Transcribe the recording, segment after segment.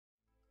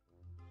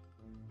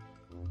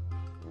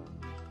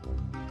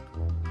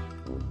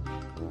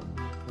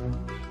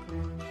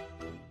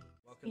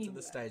to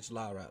the stage,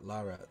 Lara,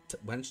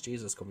 when's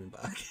Jesus coming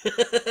back?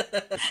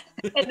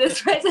 In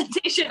this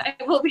presentation, I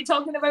will be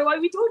talking about why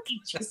we don't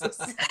eat Jesus.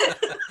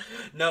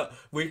 No,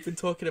 we've been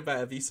talking about,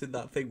 have you seen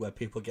that thing where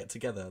people get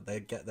together, they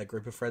get their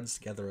group of friends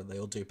together and they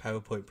all do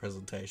PowerPoint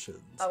presentations?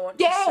 I want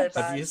to so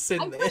bad. Have you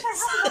seen this? I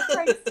have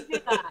friends to do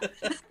that.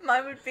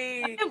 Mine would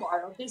be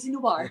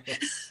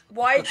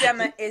why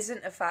Gemma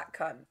isn't a fat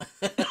cunt.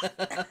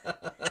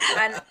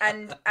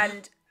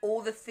 and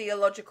all the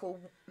theological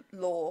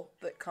lore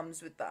that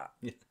comes with that.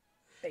 Yeah.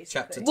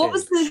 Basically. Chapter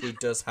 2, she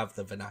does have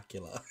the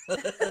vernacular.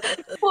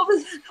 What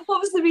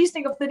was the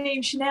reasoning of the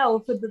name Chanel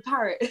for the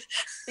parrot?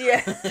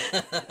 Yeah.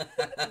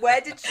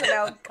 Where did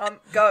Chanel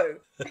go?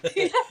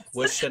 Yes.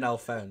 Was Chanel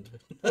found?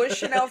 Was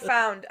Chanel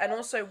found? And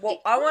also,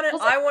 what I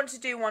want to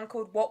do one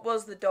called "What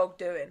Was the Dog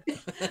Doing?"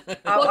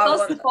 What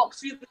does the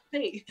fox really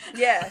say?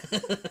 Yeah.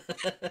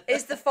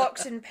 Is the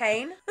fox in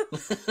pain?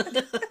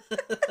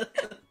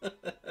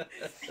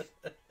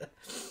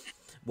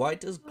 Why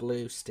does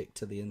glue stick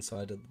to the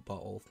inside of the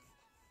bottle?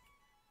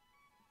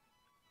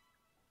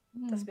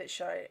 That's a bit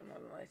shy. I'm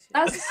not gonna lie to you.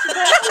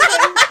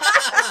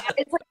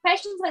 It's like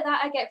questions like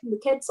that I get from the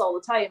kids all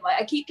the time.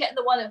 Like I keep getting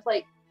the one of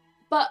like,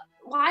 but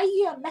why are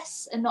you a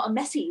miss and not a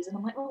missus? And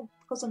I'm like, oh,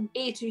 because I'm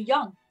too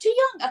young. Too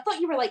young. I thought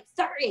you were like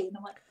 30. And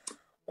I'm like,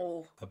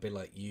 oh. I'd be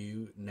like,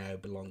 you now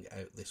belong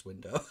out this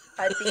window.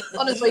 I'd be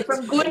honestly,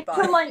 from going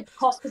from like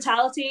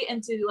hospitality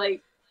into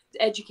like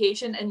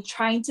education and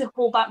trying to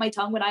hold back my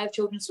tongue when I have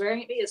children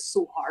swearing at me is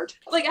so hard.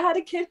 Like I had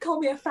a kid call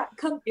me a fat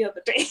cunt the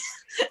other day.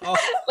 Oh,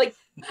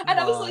 and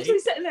I was literally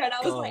sitting there and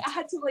I was like, I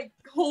had to like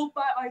hold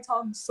back my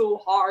tongue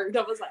so hard.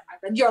 I was like,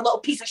 you're a little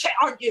piece of shit,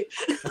 aren't you?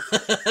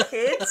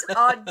 Kids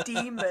are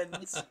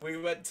demons. We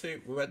went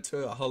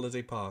to a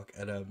holiday park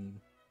and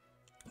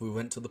we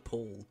went to the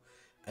pool,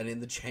 and in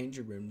the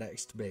changing room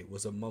next to me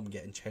was a mum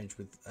getting changed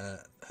with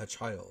her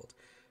child,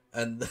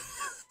 and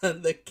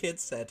the kid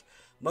said,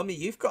 "Mummy,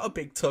 you've got a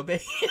big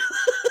tummy."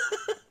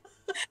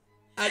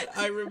 And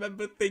I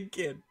remember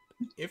thinking,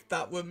 if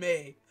that were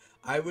me,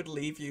 I would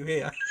leave you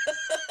here.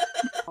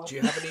 Do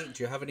you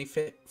have any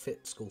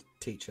fit school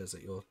teachers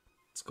at your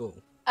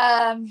school?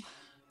 I mean,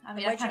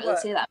 I can't really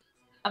say that.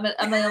 I'm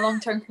in a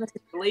long-term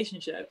committed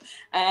relationship.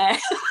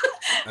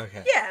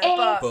 Okay.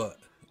 Yeah, but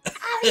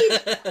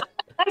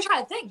I'm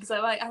trying to think because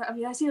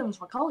I see them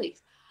as my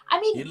colleagues. I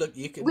mean,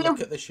 you can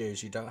look at the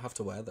shoes. You don't have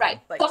to wear them. Right.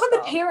 Like some of the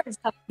parents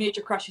have major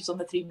crushes on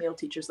the 3 male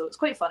teachers, though. It's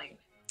quite funny.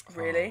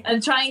 Really?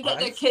 And try and get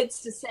their kids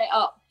to set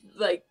up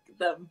like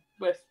them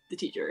with the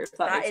teacher. If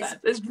that makes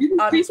sense. It's really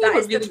creepy. That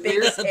is really the weird.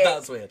 biggest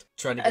That's weird.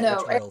 Trying to get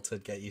your child to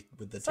get you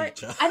with the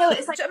teacher. I know.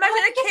 It's like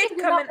imagine a kid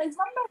coming. His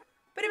number.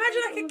 But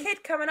imagine like a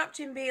kid coming up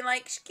to him being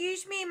like,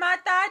 "Excuse me, my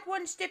dad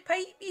wants to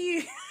pipe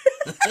you."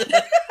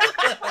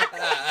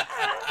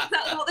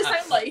 That's what they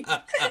sound like.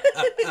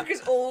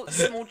 Because all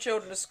small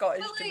children are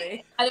Scottish to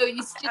me. I know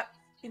you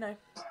know.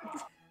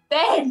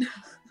 Ben.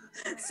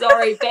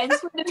 Sorry, Ben's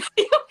playing a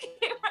video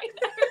game right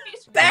now.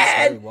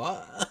 Ben. Sorry,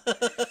 what?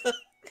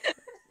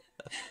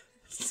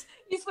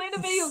 He's playing a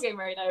video game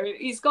right now.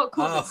 He's got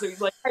COVID, so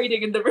he's like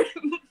hiding in the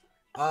room.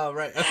 Oh,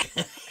 right,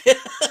 okay.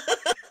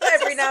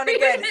 Every now and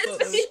again, I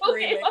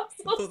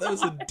thought there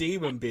was a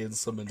demon being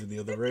summoned in the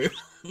other room.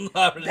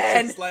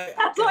 Ben. It's like,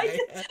 That's okay.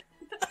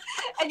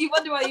 And you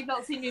wonder why you've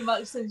not seen me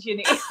much since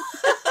uni.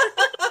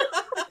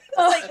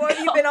 Like, what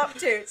have you been up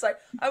to? It's like,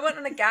 I went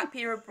on a gap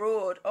year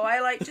abroad. Oh,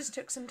 I just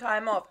took some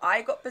time off.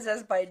 I got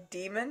possessed by a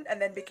demon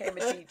and then became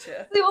a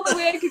teacher. The only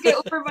way I could get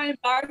over my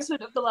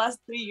embarrassment of the last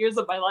 3 years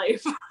of my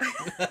life.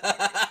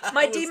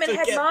 My demon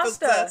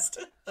headmaster.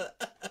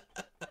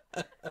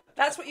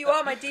 That's what you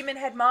are, my demon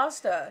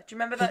headmaster. Do you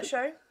remember that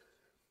show?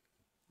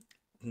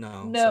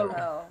 No.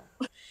 Oh.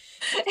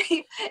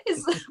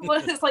 It's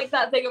like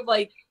that thing of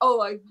like, oh,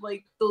 I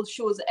like those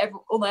shows that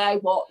only I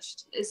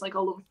watched. It's like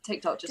all over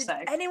TikTok just now.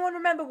 Did anyone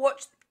remember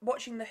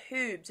watching the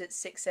Hoobs at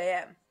 6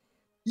 a.m?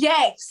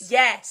 Yes.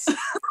 Yes. Sorry,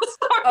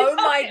 oh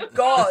my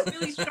god.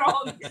 Really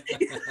strong.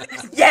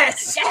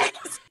 Yes. Yes.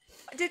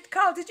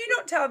 Carl, did you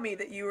not tell me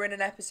that you were in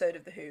an episode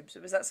of the Hoobs,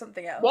 or was that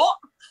something else? What?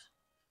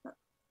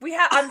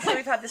 I'm sure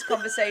we've had this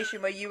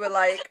conversation where you were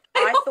like,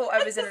 I thought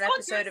I was in an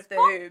episode of the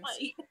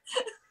Hoobs.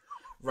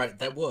 Right,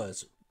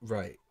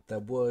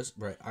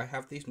 I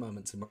have these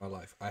moments in my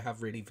life. I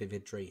have really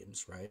vivid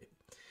dreams, right?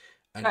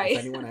 And if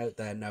anyone out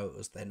there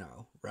knows, they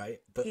know,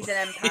 right? But he's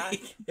an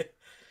empath.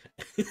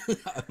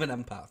 I'm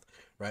an empath,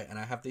 right? And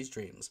I have these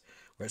dreams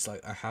where it's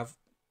like I have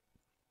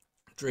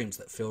dreams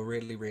that feel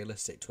really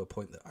realistic to a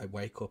point that I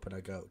wake up and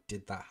I go,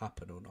 did that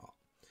happen or not?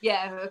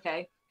 Yeah,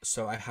 okay.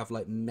 So I have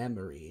like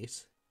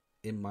memories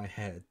in my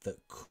head that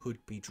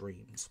could be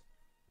dreams.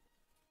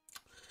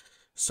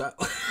 So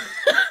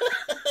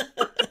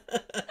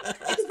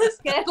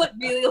scared, like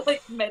really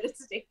like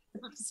meditative.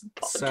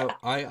 So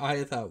I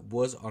either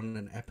was on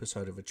an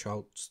episode of a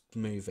child's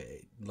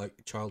movie,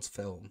 like child's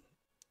film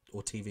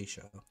or TV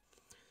show,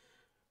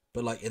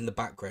 but like in the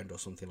background or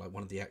something, like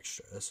one of the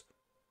extras,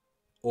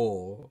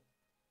 or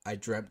I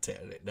dreamt it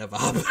and it never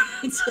happened.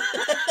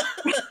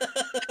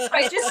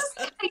 Right, just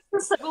like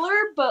similar,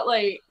 but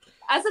like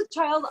as a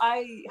child,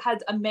 I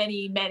had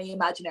many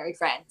imaginary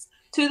friends,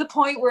 to the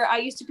point where I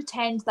used to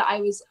pretend that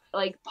I was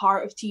like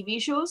part of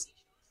TV shows.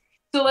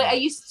 So like I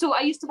used to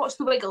watch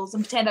The Wiggles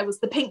and pretend I was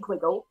the Pink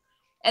Wiggle,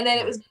 and then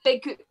it was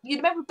Big Cook. You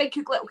remember Big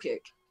Cook, Little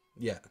Cook?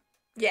 Yeah.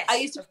 Yes. I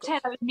used to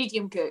pretend I was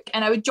Medium Cook,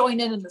 and I would join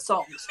in the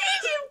songs.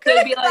 Medium So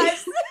it'd be Cook. like,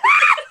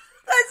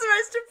 That's the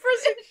most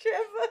depressing shit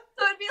ever.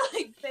 so it'd be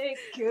like Big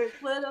Cook,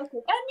 Little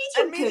Cook,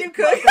 and Medium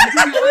Cook. Cook.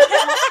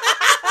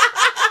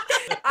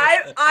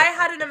 I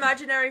had an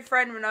imaginary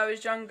friend when I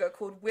was younger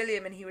called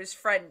William, and he was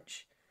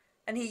French,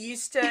 and he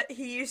used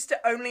to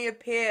only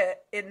appear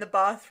in the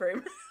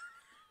bathroom.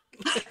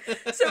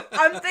 So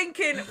I'm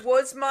thinking,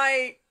 was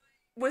my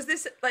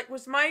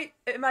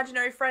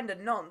imaginary friend a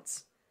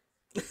nonce?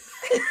 Was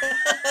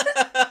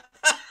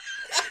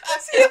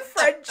he a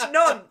French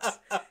nonce?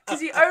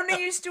 Because he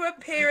only used to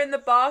appear in the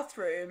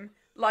bathroom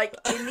like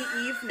in the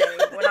evening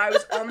when I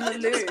was on the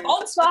loo.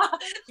 Bonsoir.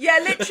 Yeah,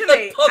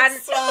 literally.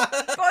 Bonsoir.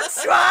 And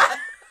bonsoir.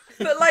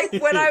 But like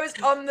when I was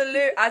on the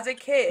loo as a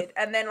kid,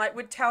 and then like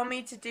would tell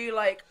me to do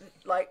like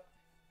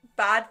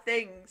bad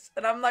things,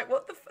 and I'm like,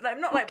 what the?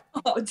 I'm not like.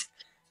 God.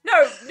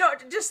 No,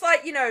 not just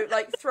like, you know,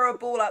 like throw a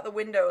ball out the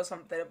window or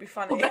something. It'd be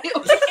funny. Okay.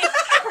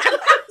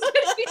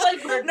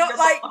 Not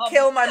like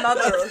kill my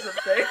mother or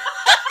something.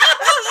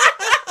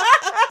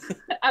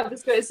 I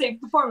was going to say,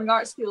 performing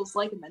arts feels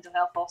like a mental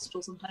health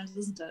hospital sometimes,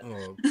 doesn't it?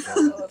 Oh,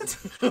 God.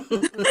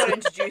 We've got to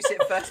introduce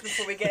it first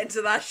before we get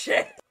into that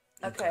shit.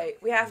 Okay,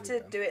 we have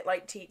to do it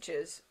like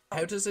teachers.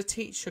 How does a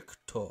teacher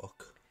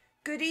talk?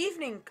 Good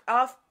evening,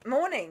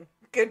 morning.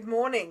 Good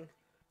morning.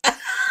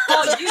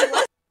 Oh,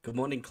 you. Good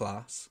morning,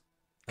 class.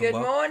 Good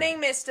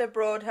morning, Mr.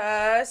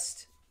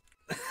 Broadhurst.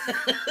 I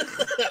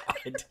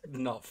did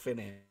not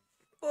finish.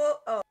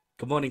 Oh.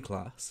 Good morning,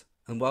 class,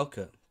 and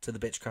welcome to the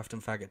Bitchcraft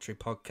and Faggotry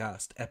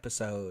Podcast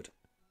episode.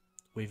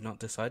 We've not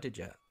decided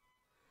yet.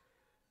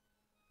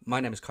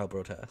 My name is Kyle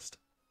Broadhurst.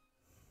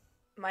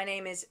 My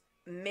name is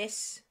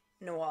Miss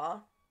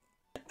Noir.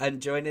 And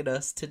joining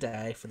us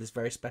today for this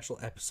very special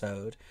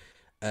episode,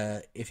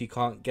 if you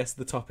can't guess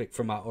the topic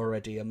from our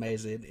already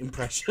amazing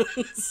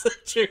impressions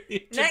during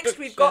the Next,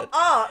 we've got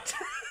art.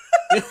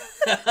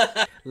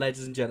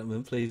 Ladies and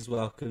gentlemen, please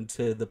welcome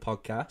to the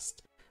podcast,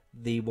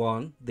 the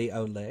one, the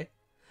only,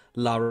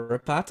 Lara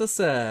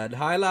Patterson.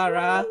 Hi,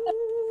 Lara.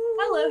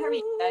 Hello, how are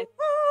you guys?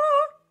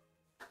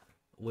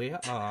 We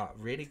are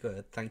really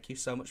good. Thank you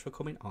so much for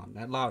coming on.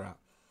 Now, Lara,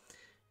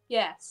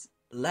 Yes.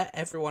 let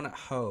everyone at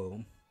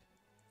home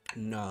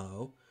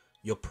know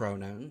your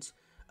pronouns,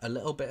 a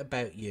little bit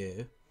about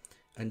you,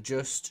 and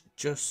just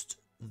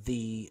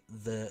the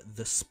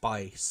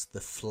spice,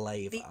 the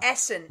flavour. The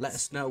essence. Let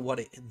us know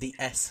the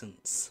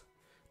essence,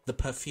 the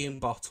perfume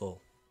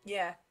bottle.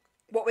 Yeah.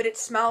 What would it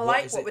smell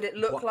like? What would it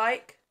look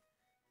like?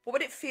 What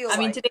would it feel like?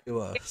 I mean, today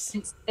To us.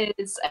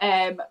 is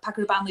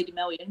Paco Rabanne Lady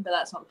Melon, but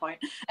that's not the point.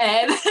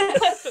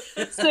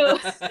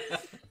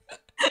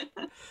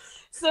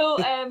 So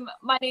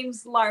my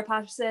name's Lara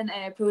Patterson.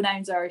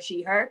 Pronouns are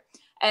she, her.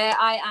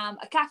 I am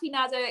a caffeine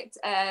addict,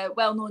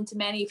 well known to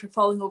many for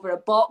falling over a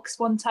box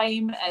one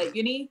time at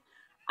uni.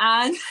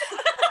 And I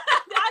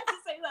had to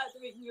say that to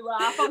make you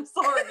laugh. I'm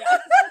sorry.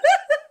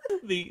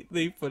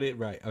 They put it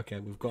right. Okay,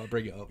 we've got to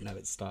bring it up now.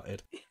 It's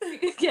started.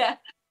 Yeah.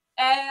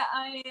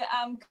 I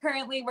am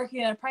currently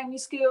working in a primary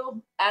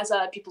school as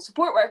a pupil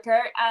support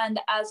worker, and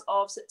as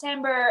of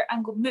September,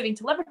 I'm moving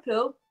to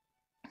Liverpool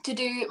to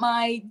do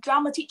my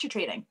drama teacher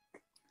training.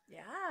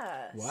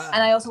 Yes. Wow.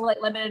 And I also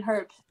like lemon and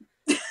herb.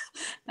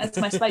 That's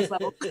my spice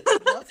level.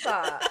 Love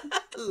that.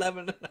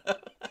 Lemon.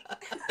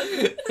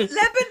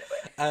 Lemon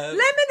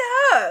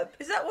herb.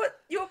 Is that what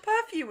your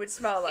perfume would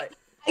smell like?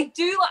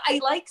 I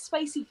like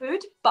spicy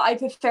food, but I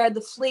prefer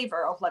the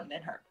flavour of lemon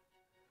and herb.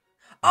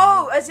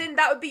 Oh, as in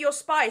that would be your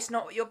spice,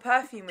 not what your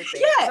perfume would be.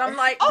 Yeah. 'Cause I'm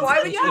like, Oh,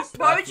 why would yeah.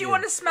 you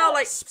want to smell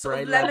like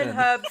sort of lemon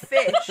herb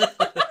fish?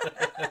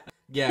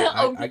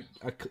 Yeah,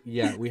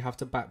 yeah, we have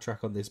to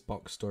backtrack on this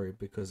box story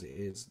because it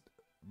is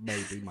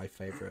maybe my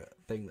favourite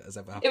thing that has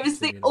ever happened. It was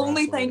to me the in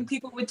only wrestling. thing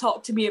people would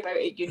talk to me about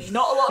at uni.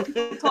 Not a lot of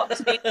people talk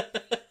to me.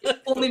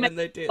 Only when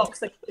they did.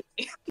 toxic.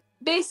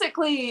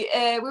 Basically,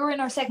 we were in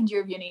our second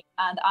year of uni,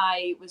 and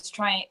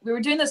we were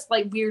doing this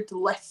like weird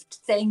lift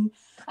thing,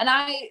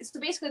 so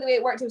basically the way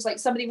it worked, it was like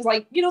somebody was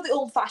like, you know, the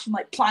old fashioned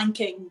like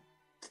planking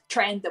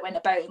trend that went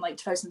about in like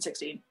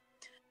 2016.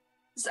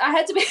 So I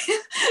had to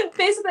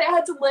basically I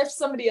had to lift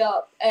somebody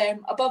up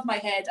above my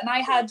head, and I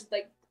had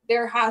like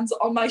their hands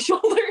on my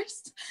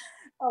shoulders.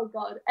 Oh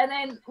God. And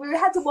then we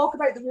had to walk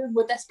about the room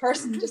with this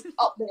person just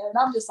up there, and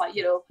I'm just like,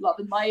 you know,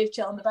 loving life,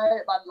 chilling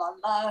about, blah blah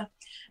blah.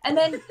 And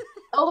then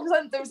all of a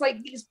sudden there was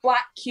like these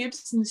black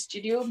cubes in the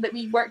studio that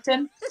we worked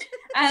in,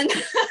 and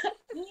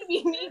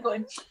me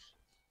going,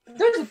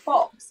 there's a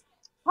box.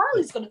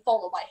 Carly's gonna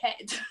fall on my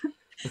head.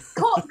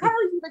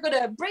 Carly's either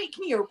gonna break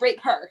me or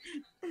break her.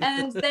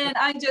 And then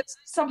I just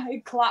somehow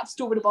collapsed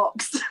over the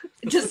box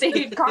to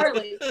save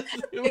Carly.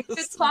 It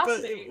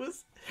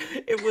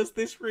was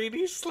this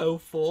really slow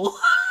fall.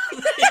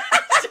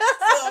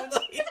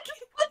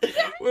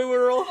 We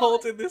were all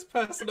holding this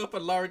person up,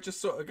 and Laura just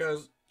sort of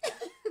goes,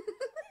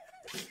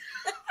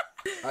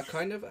 I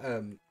kind of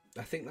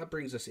I think that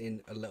brings us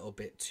in a little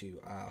bit to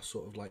our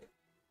sort of like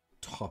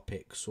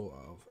topic, sort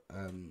of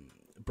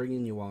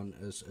bringing you on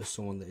as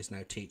someone that is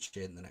now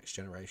teaching the next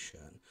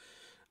generation.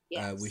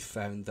 Yes. We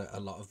found that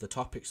a lot of the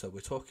topics that we're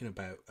talking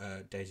about,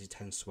 Daisy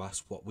tends to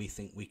ask what we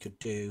think we could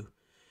do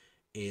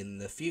in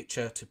the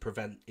future to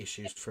prevent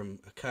issues from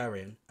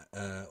occurring,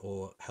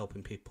 or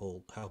helping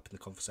the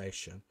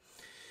conversation.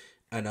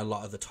 And a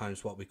lot of the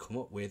times what we come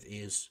up with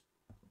is,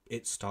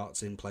 it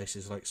starts in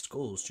places like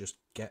schools. Just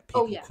get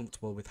people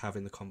comfortable with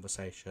having the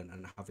conversation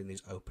and having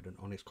these open and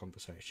honest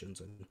conversations.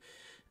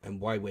 And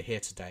why we're here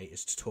today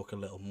is to talk a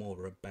little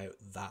more about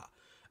that,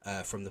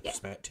 from the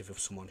perspective of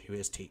someone who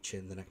is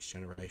teaching the next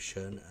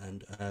generation.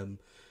 And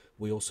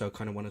we also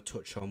kind of want to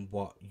touch on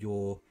what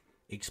your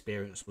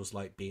experience was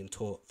like being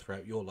taught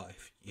throughout your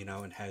life, you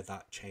know, and how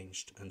that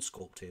changed and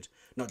sculpted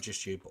not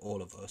just you but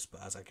all of us.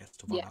 But as a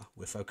guest of honor,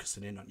 we're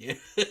focusing in on you.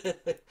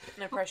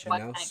 No pressure. You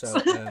know?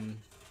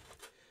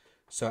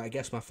 So I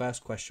guess my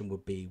first question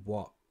would be,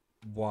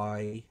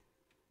 why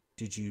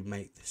did you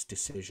make this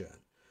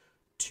decision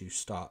to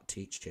start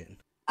teaching?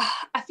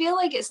 I feel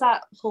like it's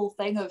that whole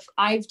thing of,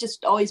 I've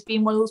just always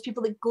been one of those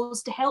people that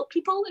goes to help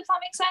people, if that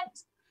makes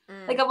sense.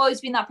 Like, I've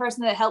always been that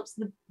person that helps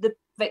the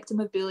victim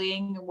of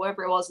bullying or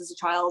whatever it was as a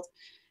child.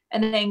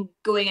 And then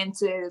going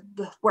into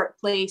the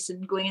workplace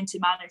and going into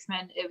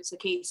management, it was a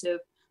case of,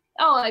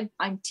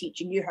 I'm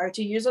teaching you how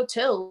to use a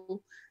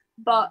tool.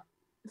 But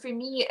for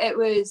me, it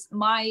was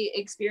my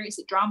experience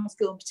at drama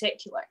school in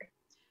particular.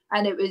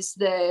 And it was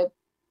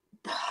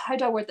how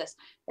do I word this?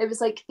 It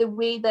was like the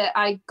way that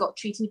I got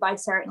treated by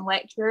certain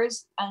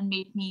lecturers and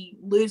made me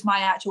lose my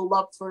actual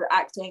love for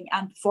acting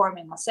and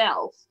performing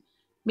myself.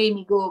 Made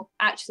me go,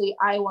 actually,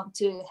 I want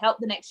to help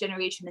the next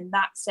generation in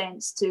that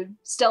sense, to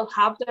still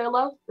have their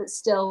love, but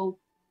still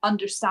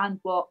understand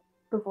what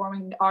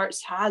performing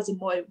arts has and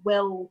what it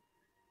will,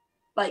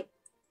 like,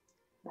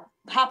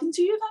 happen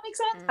to you, if that makes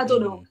sense. I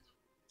don't know.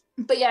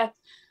 But yeah,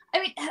 I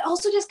mean, it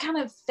also just kind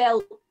of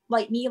felt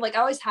like me, like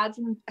I always had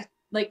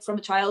from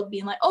a child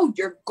being like, oh,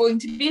 you're going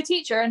to be a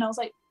teacher. And I was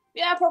like,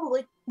 yeah,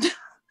 probably.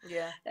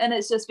 Yeah. And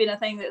it's just been a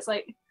thing that's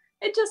like,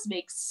 it just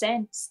makes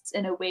sense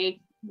in a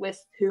way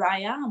with who I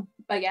am,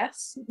 I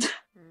guess.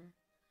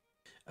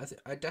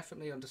 I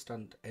definitely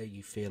understand how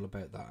you feel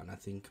about that, and I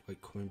think,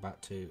 like, coming back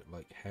to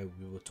like how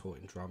we were taught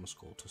in drama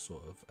school, to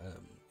sort of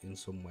in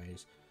some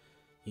ways,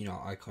 you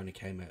know, I kind of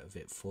came out of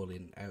it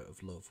falling out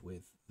of love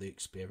with the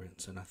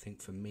experience. And I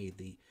think for me,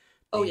 the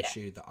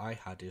issue that I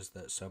had is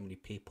that so many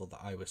people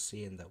that I was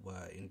seeing that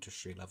were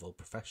industry level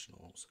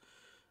professionals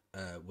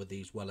were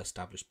these well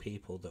established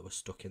people that were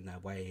stuck in their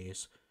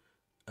ways,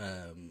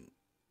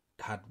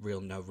 had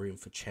no room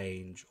for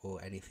change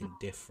or anything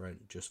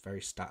different, just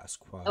very status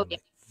quo.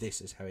 Like, this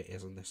is how it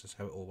is and this is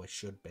how it always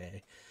should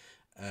be.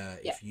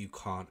 If you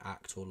can't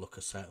act or look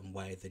a certain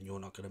way, then you're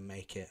not going to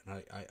make it.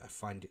 And I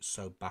find it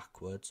so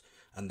backwards,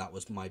 and that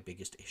was my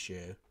biggest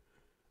issue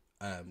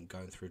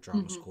going through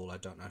drama school. I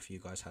don't know if you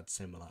guys had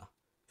similar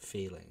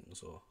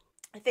feelings. Or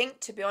I think,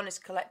 to be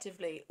honest,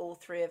 collectively all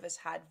three of us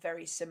had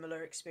very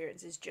similar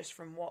experiences just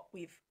from what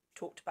we've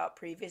talked about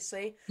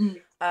previously.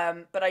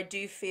 But I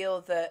do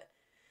feel that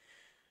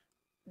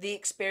the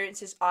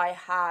experiences I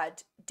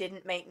had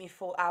didn't make me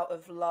fall out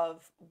of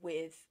love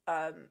with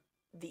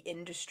the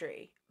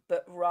industry,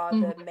 but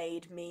rather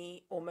made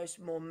me almost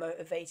more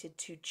motivated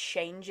to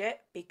change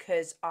it,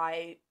 because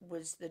I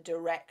was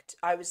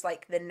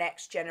like the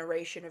next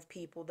generation of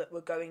people that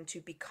were going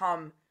to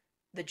become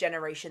the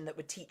generation that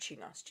were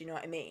teaching us. Do you know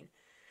what I mean?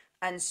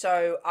 And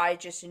so I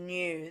just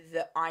knew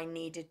that I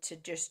needed to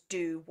just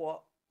do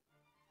what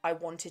I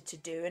wanted to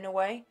do in a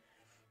way.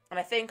 And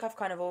I think I've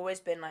kind of always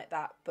been like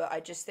that, but I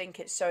just think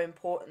it's so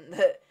important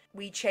that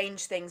we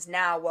change things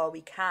now while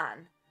we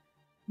can,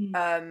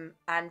 and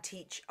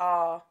teach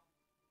our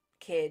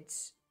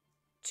kids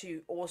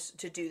to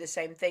do the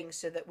same thing,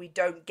 so that we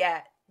don't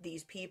get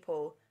these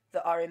people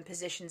that are in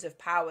positions of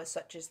power,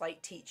 such as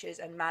like teachers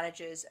and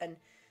managers and,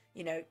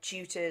 you know,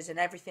 tutors and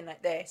everything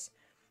like this.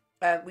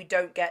 We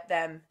don't get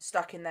them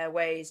stuck in their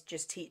ways,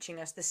 just teaching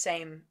us the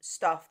same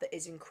stuff that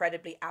is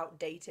incredibly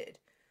outdated.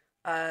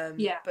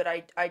 But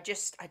I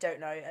don't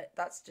know.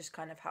 That's just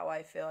kind of how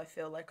I feel. I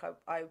feel like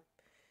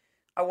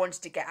I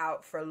wanted to get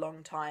out for a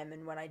long time,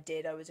 and when I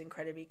did, I was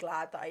incredibly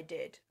glad that I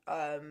did.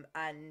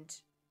 And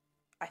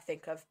I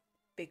think I've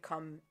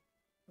become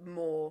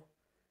more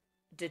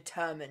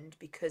determined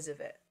because of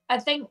it. I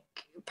think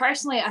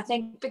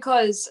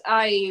because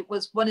I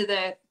was one of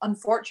the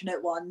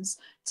unfortunate ones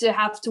to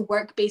have to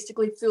work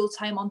basically full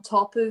time on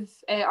top of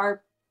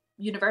our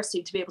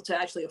university to be able to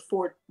actually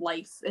afford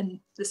life in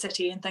the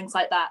city and things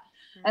like that.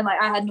 And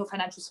like, I had no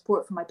financial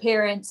support from my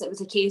parents. It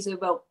was a case of,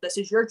 well, this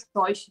is your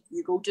choice,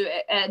 you go do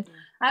it. And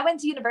I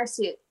went to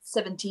university at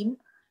 17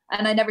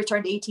 and I never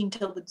turned 18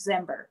 till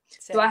December.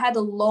 So I had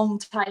a long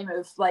time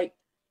of like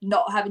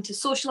not having to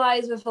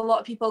socialize with a lot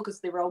of people because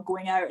they were all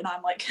going out, and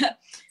I'm like,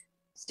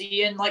 see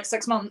you in like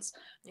 6 months.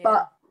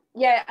 But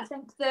yeah, I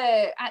think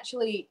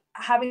actually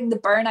having the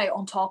burnout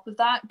on top of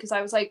that, because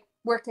I was like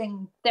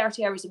working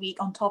 30 hours a week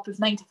on top of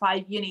 9 to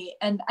 5 uni.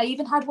 And I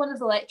even had one of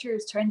the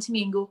lecturers turn to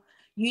me and go,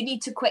 you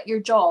need to quit your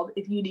job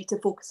if you need to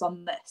focus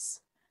on this.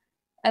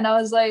 And I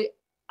was like,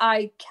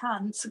 I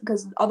can't,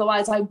 because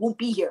otherwise I won't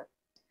be here.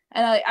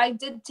 And I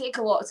did take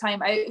a lot of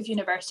time out of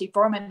university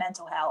for my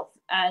mental health.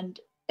 And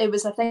it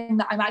was a thing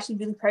that I'm actually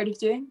really proud of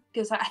doing,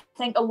 because I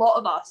think a lot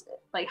of us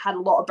like had a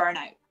lot of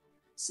burnout,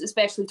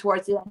 especially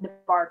towards the end of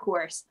our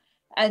course.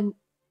 And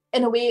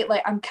in a way,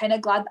 like, I'm kind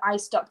of glad that I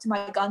stuck to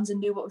my guns and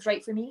knew what was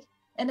right for me,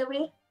 in a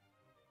way.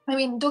 I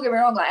mean, don't get me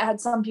wrong, like, I had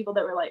some people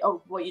that were like,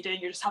 oh, what are you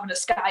doing? You're just having a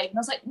sky. And I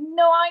was like,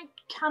 no, I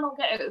cannot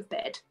get out of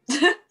bed.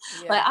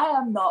 Like, I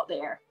am not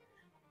there.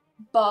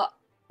 But,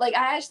 like,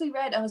 I actually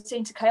read, I was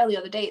saying to Kyle the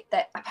other day,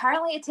 that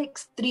apparently it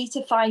takes 3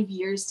 to 5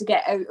 years to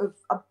get out of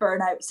a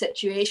burnout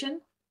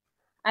situation.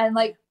 And,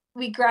 like,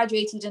 we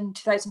graduated in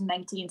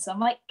 2019, so I'm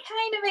like,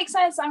 kind of makes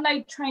sense. I'm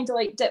now trying to,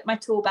 like, dip my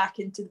toe back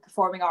into the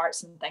performing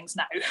arts and things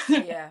now.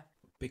 Yeah.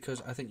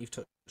 Because I think you've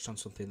touched on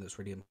something that's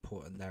really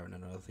important there, and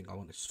another thing I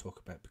wanted to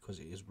talk about, because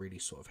it is really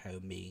sort of how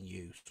me and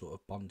you sort of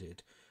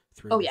bonded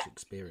through this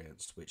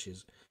experience, which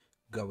is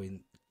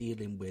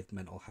dealing with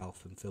mental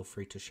health. And feel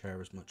free to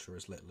share as much or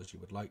as little as you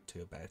would like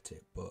to about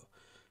it, but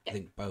I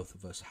think both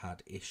of us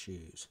had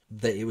issues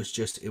that it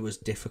was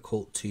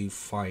difficult to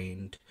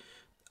find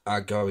our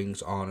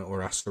goings on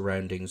or our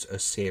surroundings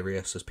as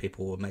serious as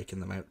people were making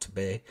them out to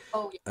be.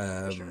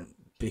 Sure.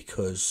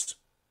 Because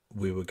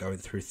we were going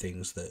through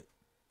things that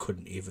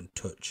couldn't even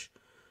touch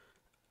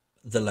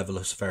the level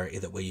of severity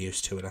that we're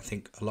used to. And I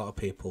think a lot of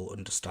people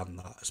understand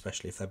that,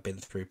 especially if they've been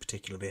through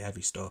particularly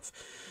heavy stuff,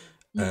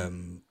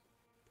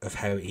 of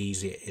how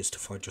easy it is to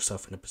find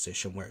yourself in a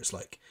position where it's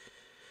like,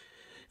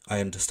 I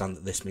understand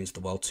that this means the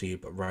world to you,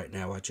 but right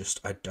now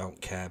I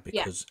don't care,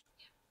 because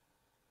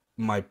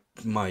my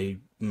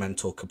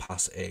mental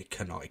capacity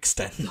cannot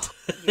extend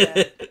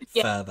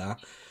further.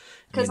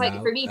 Because,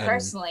 like, for me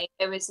personally,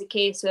 it was a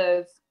case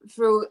of,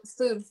 through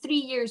 3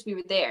 years we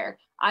were there,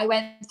 I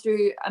went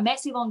through a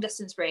messy long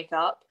distance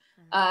breakup.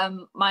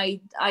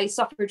 I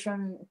suffered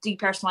from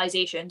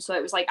depersonalization, so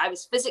it was like I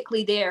was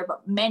physically there,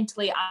 but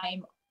mentally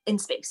I'm in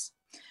space.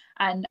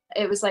 And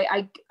it was like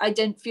I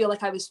didn't feel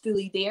like I was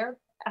fully there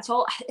at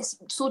all. It's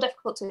so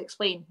difficult to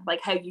explain,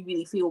 like, how you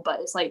really feel, but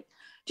it's like,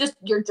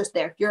 you're just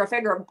there. You're a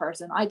figure of a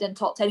person. I didn't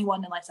talk to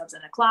anyone unless I was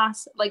in a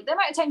class. Like, the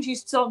amount of times you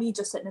saw me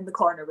just sitting in the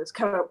corner was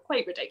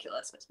quite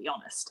ridiculous, let's be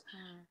honest.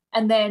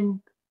 And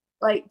then,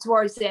 like,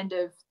 towards the end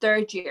of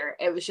 3rd year,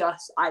 it was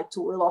just, I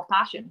totally lost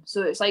passion.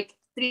 So it's like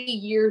 3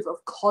 years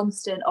of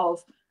constant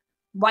of,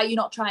 why are you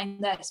not trying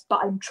this?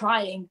 But I'm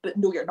trying, but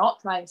no, you're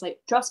not trying. It's like,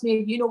 trust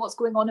me, you know what's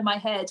going on in my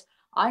head.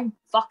 I'm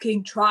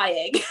fucking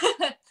trying.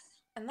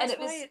 And that's it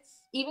why was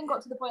even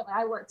got to the point, like,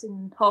 I worked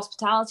in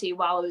hospitality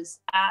while I was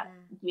at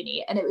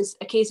uni, and it was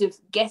a case of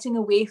getting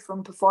away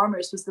from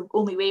performers was the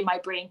only way my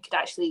brain could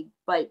actually,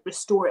 like,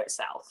 restore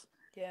itself.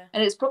 Yeah.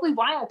 And it's probably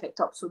why I picked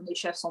up so many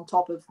shifts on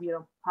top of, you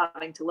know,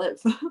 having to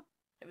live.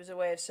 It was a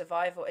way of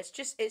survival. It's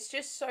just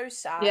so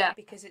sad,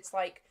 because it's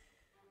like,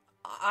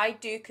 I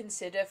do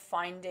consider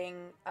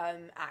finding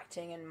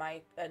acting and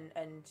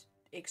and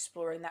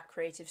exploring that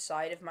creative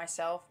side of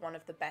myself one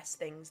of the best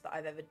things that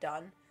I've ever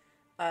done.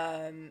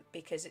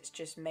 Because it's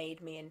just made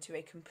me into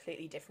a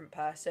completely different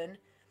person.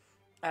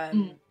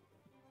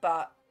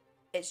 But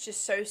it's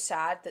just so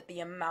sad that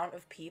the amount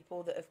of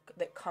people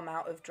that come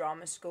out of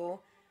drama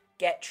school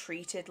get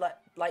treated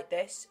like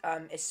this,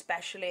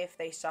 especially if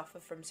they suffer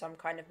from some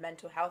kind of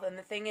mental health. And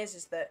the thing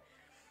is that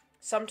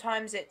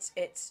sometimes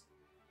it's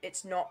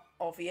not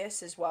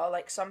obvious as well.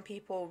 Like, some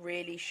people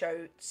really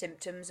show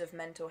symptoms of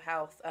mental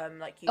health,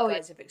 like you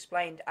guys have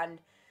explained, and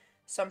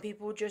some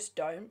people just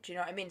don't. Do you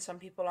know what I mean? Some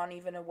people aren't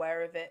even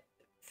aware of it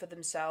for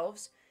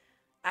themselves.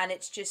 And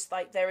it's just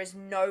like, there is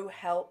no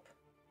help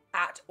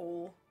at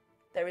all.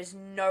 There is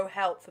no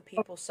help for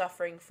people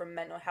suffering from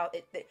mental health.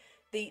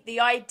 The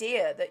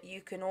idea that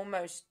you can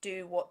almost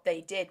do what they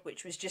did,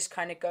 which was just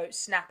kind of go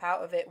snap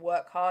out of it,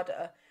 work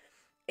harder,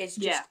 is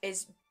just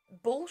is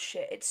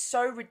bullshit. It's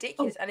so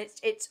ridiculous. And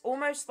it's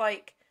almost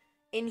like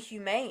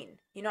inhumane.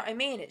 You know what I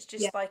mean? It's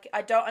just like,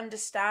 I don't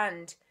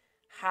understand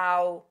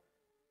how...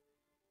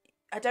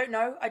 I don't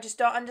know. I just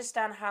don't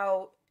understand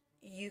how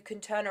you can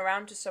turn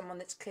around to someone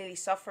that's clearly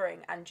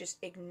suffering and just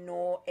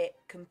ignore it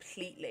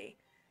completely.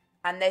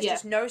 And there's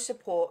just no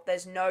support.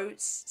 There's no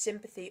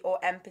sympathy or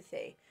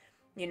empathy.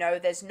 You know,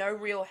 there's no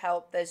real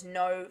help. There's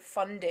no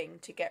funding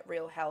to get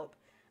real help.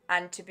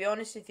 And to be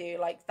honest with you,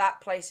 like,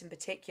 that place in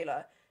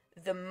particular,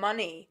 the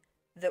money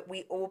that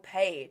we all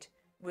paid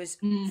was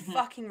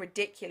fucking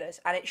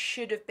ridiculous. And it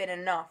should have been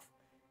enough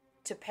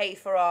to pay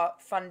for our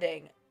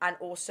funding and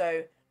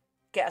also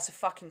get us a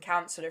fucking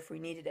counsellor if we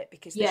needed it,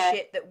 because the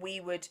shit that we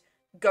would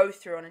go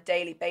through on a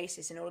daily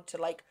basis in order to,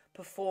 like,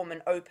 perform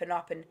and open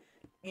up and,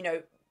 you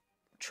know,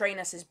 train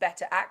us as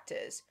better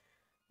actors,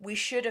 we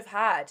should have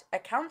had a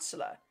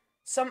counsellor,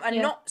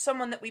 not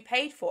someone that we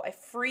paid for, a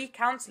free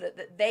counsellor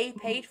that they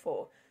paid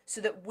for, so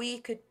that we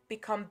could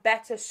become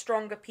better,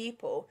 stronger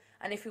people,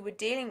 and if we were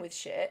dealing with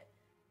shit,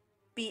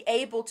 be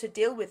able to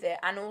deal with it,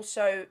 and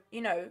also, you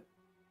know,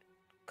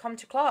 come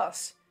to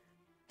class.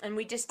 And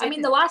we just didn't. I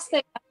mean, the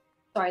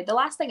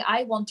last thing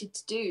I wanted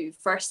to do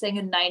first thing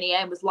at 9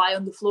 a.m. was lie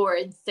on the floor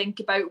and think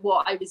about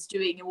what I was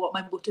doing and what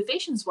my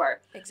motivations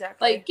were.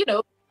 Exactly. Like, you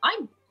know,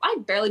 I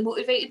barely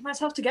motivated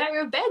myself to get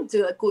out of bed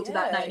to go to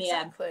that 9 a.m.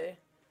 Exactly.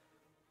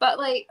 But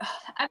like,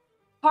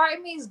 part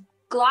of me is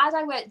glad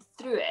I went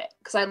through it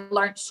because I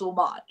learned so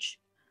much.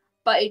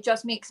 But it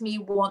just makes me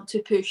want to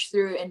push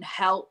through and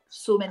help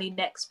so many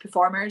next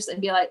performers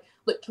and be like,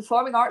 look,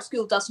 performing arts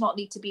school does not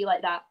need to be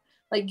like that.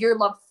 Like, your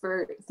love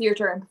for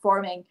theatre and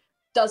performing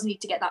does need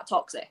to get that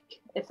toxic,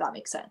 if that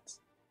makes sense.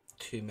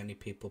 Too many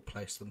people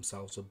place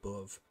themselves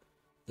above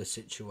the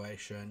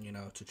situation, you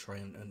know, to try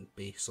and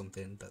be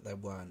something that they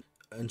weren't,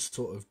 and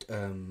sort of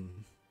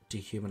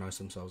dehumanize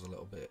themselves a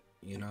little bit,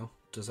 you know?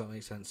 Does that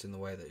make sense, in the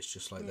way that it's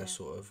just like they're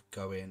sort of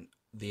going,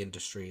 the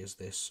industry is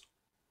this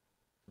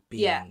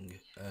being,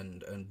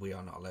 and we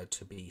are not allowed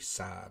to be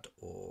sad,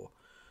 or,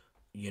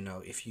 you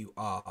know, if you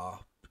are,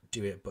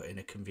 do it but in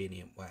a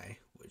convenient way,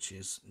 which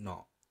is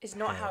not. It's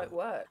not how it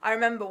works. I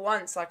remember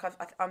once, like, I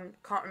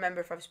can't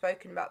remember if I've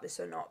spoken about this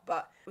or not,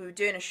 but we were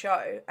doing a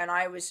show and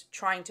I was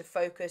trying to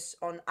focus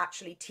on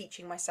actually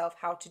teaching myself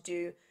how to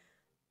do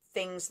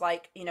things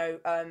like, you know,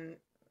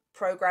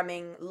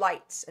 programming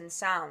lights and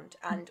sound,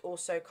 and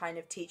also kind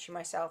of teaching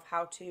myself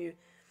how to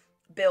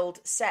build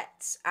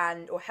sets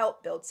or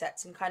help build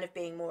sets, and kind of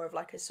being more of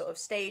like a sort of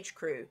stage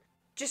crew,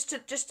 just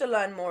to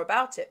learn more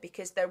about it,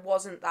 because there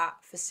wasn't that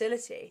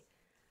facility.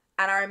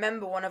 And I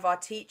remember one of our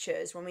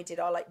teachers, when we did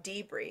our like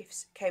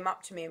debriefs, came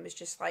up to me and was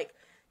just like,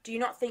 do you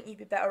not think you'd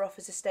be better off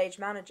as a stage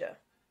manager?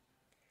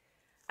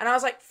 And I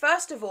was like,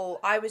 first of all,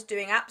 I was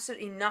doing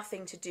absolutely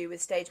nothing to do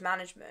with stage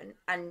management,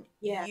 and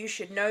you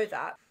should know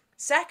that.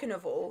 Second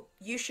of all,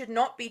 you should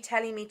not be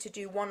telling me to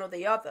do one or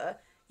the other.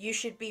 You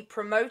should be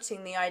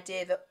promoting the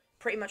idea that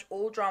pretty much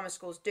all drama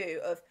schools do,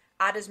 of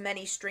add as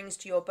many strings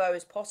to your bow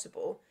as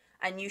possible,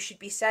 and you should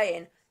be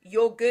saying,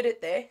 you're good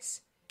at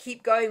this,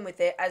 keep going with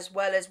it, as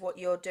well as what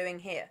you're doing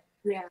here.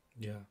 Yeah.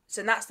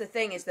 So that's the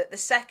thing, is that the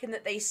second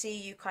that they see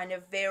you kind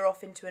of veer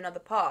off into another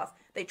path,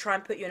 they try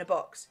and put you in a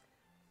box.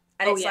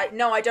 And it's like,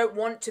 no, I don't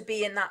want to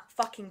be in that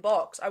fucking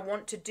box. I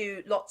want to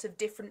do lots of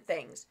different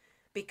things,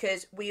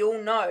 because we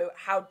all know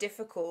how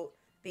difficult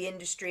the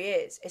industry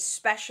is,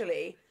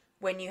 especially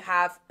when you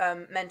have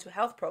mental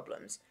health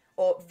problems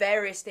or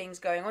various things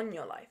going on in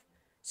your life.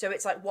 So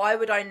it's like, why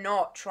would I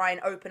not try and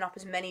open up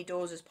as many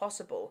doors as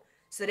possible,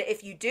 so that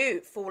if you do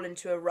fall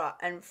into a rut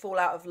and fall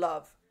out of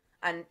love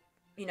and,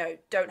 you know,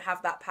 don't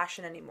have that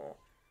passion anymore,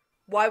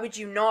 why would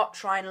you not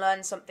try and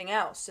learn something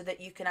else so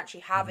that you can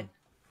actually have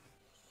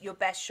your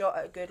best shot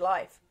at a good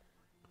life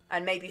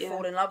and maybe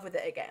fall in love with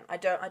it again? I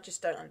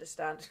just don't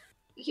understand.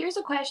 Here's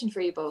a question for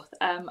you both.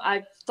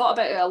 I've thought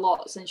about it a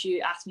lot since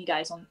you asked me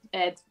guys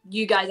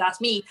you guys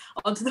asked me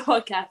onto the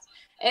podcast.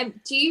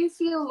 Do you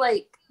feel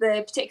like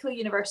the particular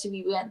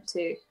university we went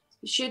to,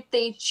 should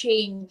they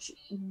change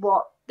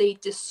what they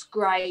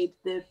describe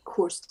the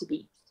course to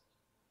be?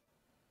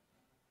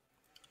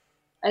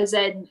 As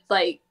in,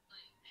 like,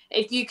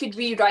 if you could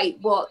rewrite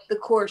what the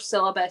course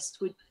syllabus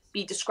would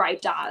be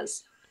described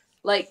as,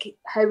 like,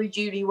 how would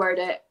you reword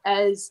it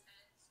as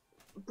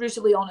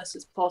brutally honest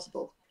as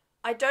possible?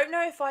 I don't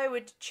know if I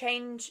would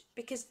change,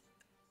 because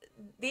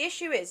the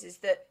issue is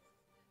that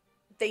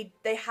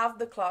they have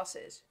the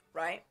classes,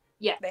 right?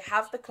 Yeah. They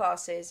have the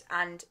classes,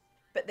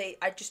 but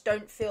I just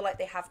don't feel like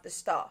they have the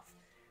staff.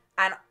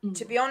 And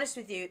to be honest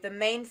with you, the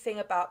main thing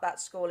about that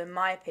school, in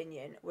my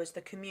opinion, was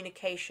the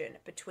communication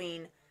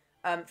between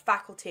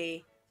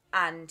faculty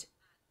and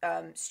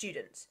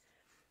students.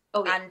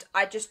 Oh, yeah. And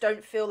I just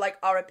don't feel like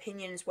our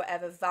opinions were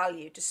ever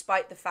valued,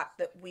 despite the fact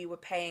that we were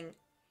paying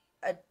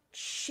a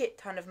shit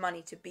ton of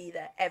money to be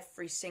there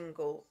every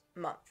single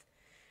month.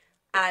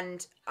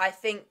 And I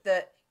think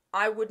that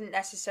I wouldn't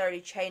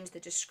necessarily change the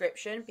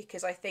description,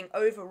 because I think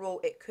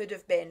overall it could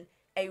have been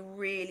a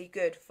really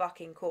good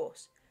fucking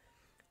course.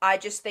 I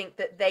just think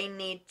that they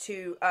need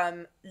to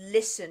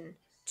listen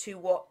to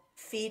what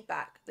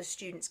feedback the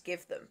students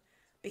give them,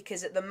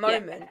 because at the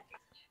moment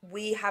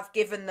we have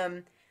given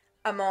them,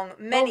 among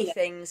many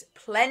things,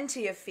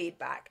 plenty of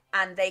feedback,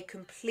 and they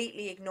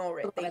completely ignore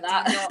it. They do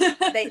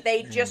not.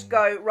 They just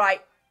go,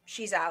 right,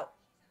 she's out,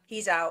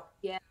 he's out,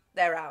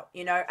 they're out,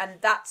 you know, and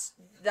that's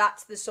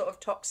the sort of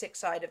toxic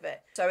side of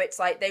it. So it's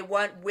like they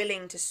weren't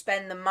willing to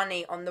spend the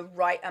money on the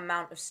right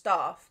amount of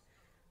staff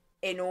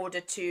in order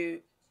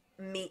to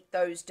meet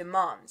those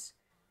demands.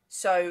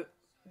 So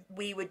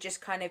we would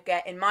just kind of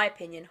get, in my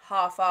opinion,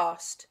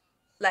 half-assed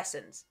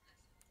lessons,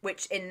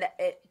 which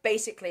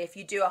basically, if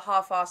you do a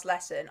half-assed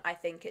lesson, I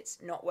think it's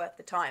not worth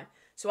the time.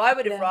 So I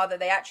would have rather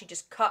they actually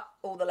just cut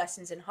all the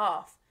lessons in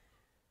half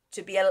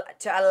to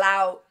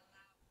allow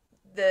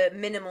the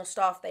minimal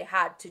staff they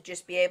had to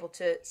just be able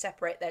to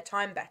separate their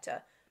time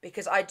better,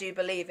 because I do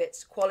believe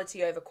it's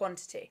quality over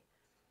quantity.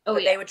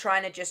 But they were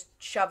trying to just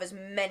shove as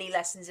many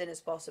lessons in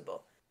as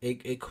possible.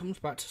 It comes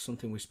back to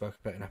something we spoke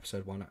about in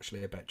episode 1,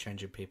 actually, about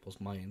changing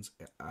people's minds.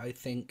 I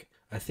think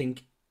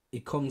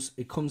it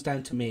comes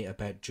down to me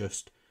about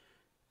just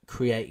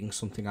creating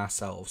something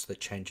ourselves that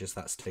changes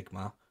that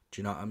stigma.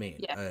 Do you know what I mean?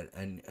 Yeah.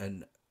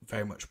 And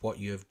very much what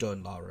you have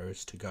done, Lara,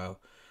 is to go,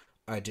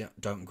 I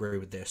don't agree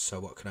with this,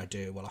 so what can I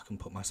do? Well, I can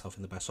put myself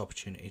in the best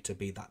opportunity to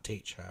be that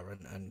teacher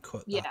and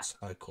cut that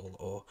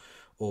cycle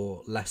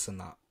or lessen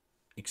that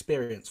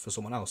experience for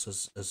someone else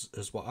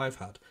as what I've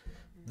had.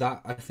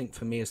 That, I think,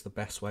 for me, is the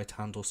best way to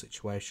handle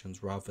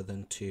situations, rather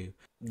than to,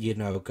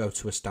 go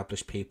to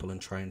established people and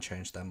try and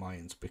change their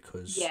minds,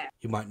 because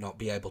you might not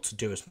be able to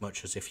do as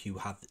much as if you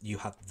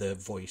had the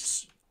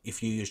voice,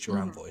 if you used your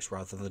own voice,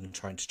 rather than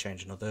trying to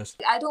change another's.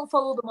 I don't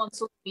follow them on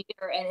social media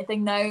or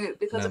anything now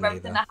because of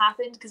everything that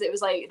happened, because it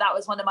was like, that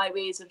was one of my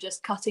ways of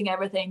just cutting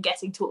everything,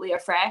 getting totally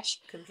afresh.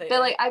 Completely.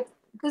 But like,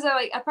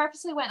 I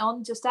purposely went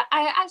on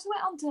I actually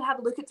went on to have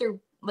a look at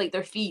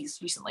their fees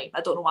recently. I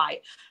don't know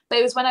why, but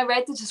it was when I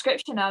read the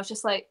description, I was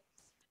just like,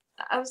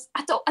 I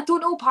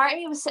don't know, part of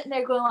me was sitting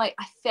there going like,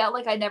 I felt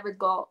like I never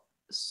got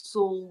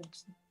sold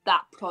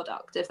that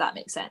product, if that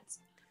makes sense.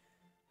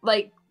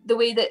 Like the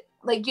way that,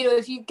 like,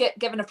 if you get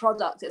given a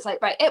product, it's like,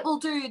 right, it will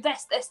do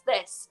this,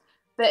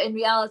 but in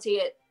reality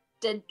it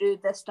didn't do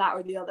this, that,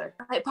 or the other.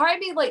 Like, part of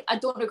me, like, I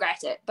don't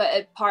regret it,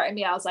 but part of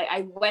me, I was like,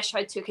 I wish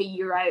I took a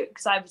year out,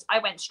 because I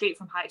went straight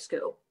from high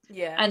school,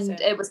 and same.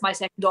 it was my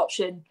second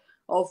option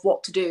of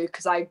what to do,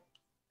 because I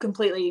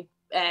completely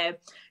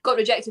got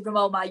rejected from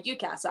all my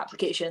UCAS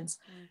applications.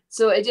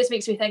 So it just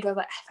makes me think, I was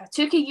like, if I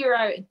took a year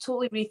out and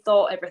totally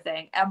rethought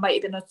everything, I might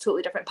have been on a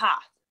totally different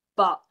path.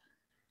 But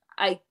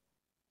I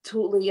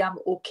totally am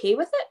okay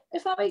with it,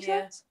 if that makes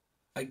sense.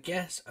 I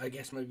guess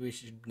maybe we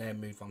should now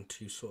move on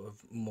to sort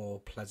of more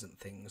pleasant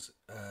things.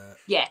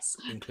 Yes.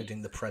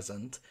 Including the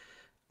present.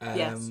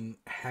 Yes.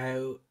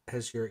 How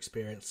has your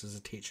experience as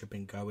a teacher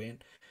been going?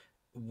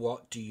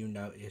 What do you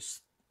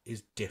notice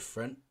is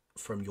different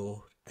from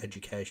your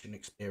education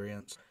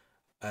experience,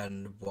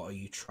 and what are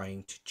you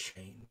trying to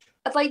change?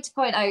 I'd like to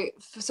point out,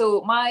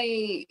 so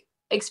my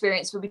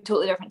experience will be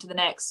totally different to the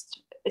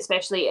next,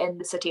 especially in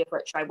the city of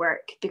which I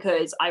work,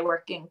 because I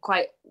work in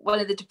quite one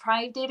of the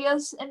deprived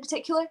areas in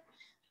particular.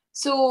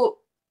 So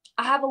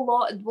I have a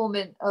lot at the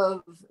moment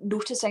of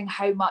noticing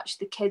how much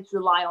the kids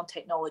rely on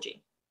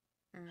technology.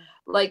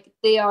 Like,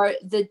 they are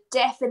the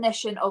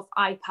definition of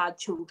iPad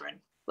children.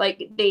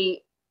 Like,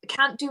 they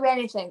can't do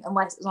anything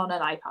unless it's on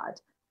an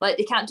iPad. Like,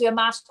 they can't do a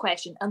maths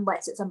question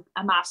unless it's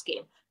a maths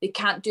game. They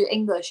can't do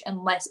English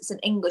unless it's an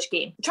English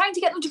game. Trying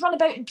to get them to run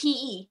about in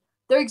PE,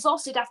 they're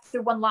exhausted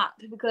after one lap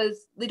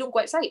because they don't go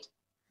outside.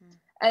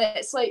 And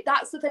it's like,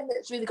 that's the thing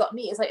that's really got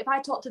me. Is like, if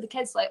I talk to the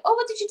kids, like, oh,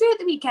 what did you do at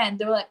the weekend?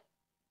 They're like,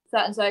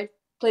 sat inside,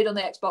 played on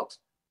the Xbox.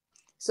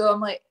 So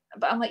I'm like,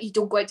 you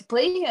don't go out to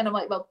play? And I'm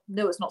like, well,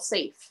 no, it's not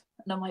safe.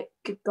 And I'm like,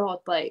 good God,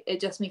 like, it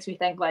just makes me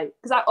think, like,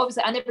 because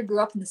I never grew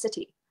up in the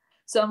city.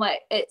 So I'm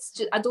like, it's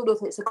just, I don't know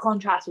if it's a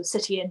contrast with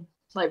city and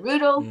like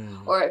rural,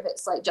 or if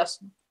it's like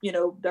just,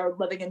 they're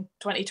living in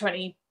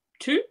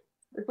 2022.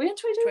 Are we in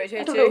 2022?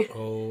 I don't know.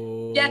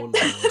 Oh, yeah.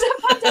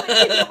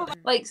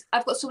 Like,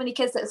 I've got so many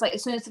kids that it's like,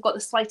 as soon as they've got the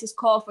slightest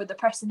cough, or the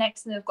person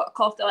next to them have got a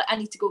cough, they're like, I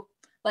need to go.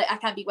 Like, I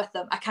can't be with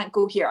them. I can't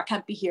go here. I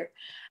can't be here.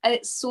 And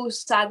it's so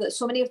sad that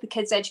so many of the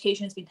kids'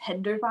 education has been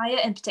hindered by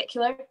it in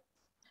particular.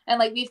 And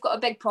like, we've got a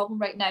big problem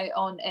right now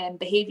on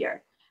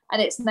behaviour.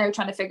 And it's now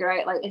trying to figure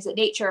out, like, is it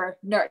nature,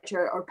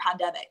 nurture, or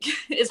pandemic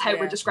is how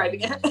we're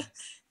describing it.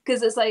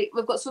 Because it's like,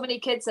 we've got so many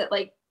kids that,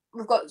 like,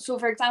 so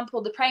for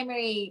example, the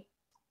primary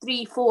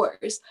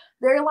 3-4s,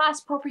 their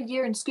last proper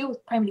year in school was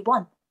primary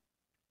 1.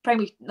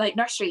 Primary, like,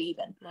 nursery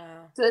even.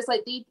 Wow. So it's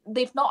like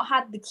they've not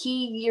had the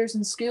key years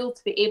in school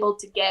to be able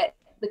to get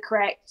the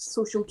correct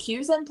social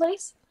cues in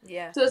place.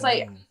 Yeah. So it's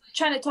like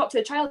trying to talk to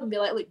a child and be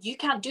like, look, you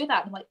can't do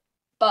that. And I'm like,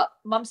 but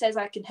mum says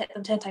I can hit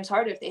them 10 times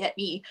harder if they hit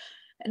me.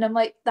 And I'm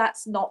like,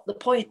 that's not the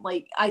point.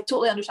 Like, I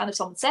totally understand if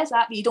someone says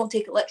that, but you don't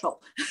take it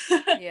literal.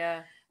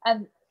 Yeah.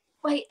 And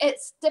like,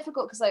 it's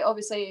difficult because, like,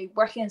 obviously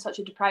working in such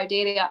a deprived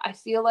area, I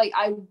feel like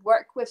I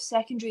work with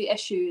secondary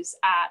issues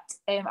at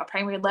a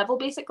primary level,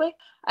 basically.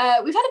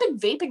 We've had a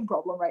big vaping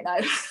problem right now.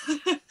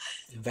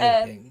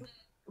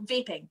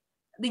 Vaping.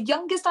 The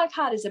youngest I've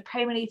had is a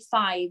primary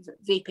 5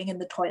 vaping in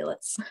the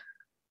toilets.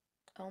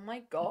 Oh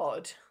my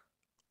God.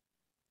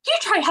 You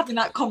try having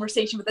that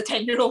conversation with a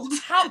 10-year-old.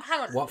 Hang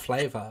on. What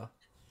flavour?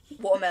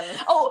 Watermelon.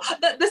 Oh,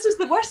 this was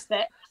the worst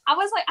bit. I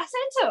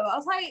said to him, I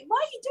was like, why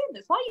are you doing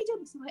this? Why are you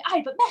doing this? I'm like,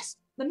 aye, but miss,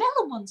 the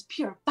melon one's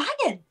pure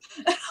banging.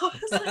 And I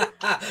was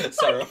like,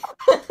 sorry.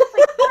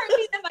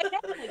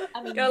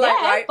 You're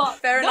like, right,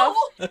 fair enough.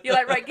 You're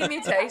like, right, give me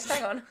a taste.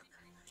 Hang on.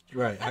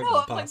 Right, I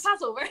know, I'm like,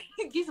 pass over.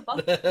 He's a buff.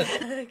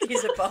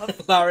 He's a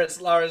buff.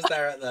 Laura's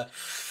there at the...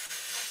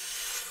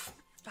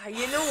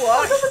 You know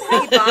what? It's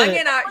pretty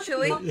banging,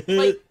 actually.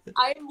 Like,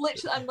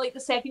 I'm like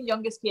the second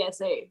youngest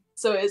PSA.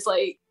 So it's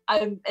like,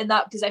 I'm in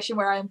that position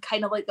where I'm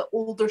kind of like the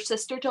older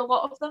sister to a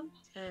lot of them.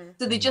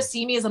 So they just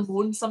see me as a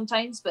moan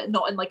sometimes, but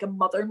not in like a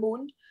mother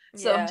moan.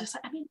 So I'm just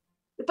like,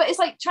 but it's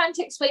like trying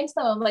to explain to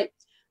them, I'm like,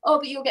 oh,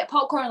 but you'll get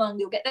popcorn and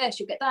you'll get this,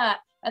 you'll get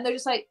that. And they're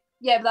just like,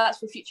 yeah, but that's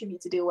for future me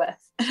to deal with.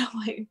 And I'm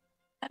like,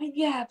 I mean,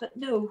 yeah, but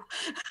no.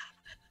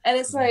 And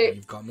it's like,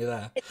 you've got me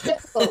there. It's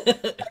difficult.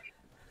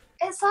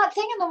 it's that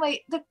thing, and I'm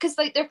like, because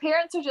like their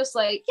parents are just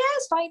like, yeah,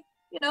 it's fine.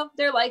 You know,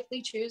 their life, they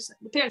choose.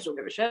 The parents don't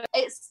give a shit.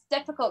 It's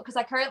difficult because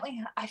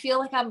I feel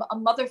like I'm a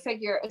mother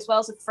figure as well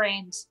as a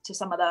friend to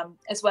some of them,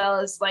 as well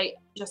as like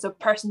just a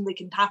person they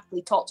can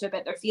happily talk to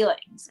about their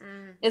feelings,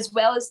 as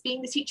well as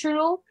being the teacher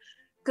role.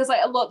 Because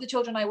like a lot of the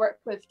children I work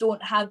with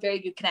don't have very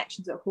good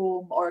connections at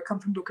home or come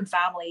from broken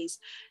families,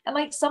 and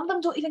like some of them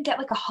don't even get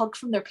like a hug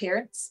from their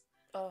parents.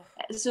 Oh,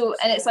 so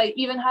and it's like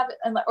even have it,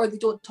 or they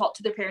don't talk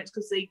to their parents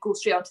because they go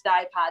straight onto the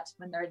iPad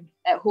when they're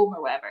at home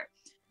or whatever.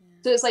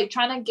 So it's like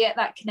trying to get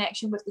that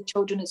connection with the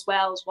children as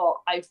well is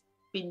what I've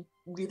been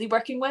really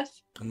working with.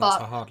 And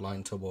that's a hard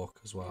line to walk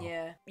as well.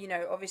 Yeah. You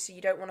know, obviously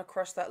you don't want to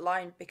cross that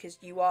line because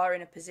you are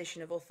in a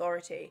position of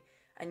authority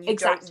and you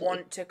don't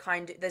want to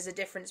there's a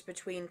difference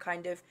between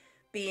kind of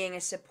being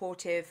a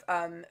supportive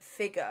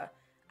figure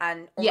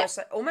and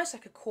almost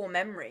like a core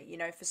memory, you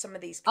know, for some of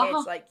these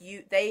kids. Like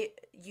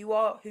you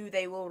are who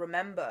they will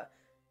remember.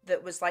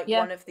 That was like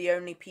one of the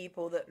only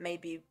people that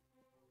maybe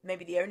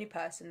the only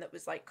person that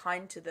was like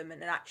kind to them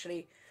and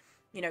actually,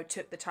 you know,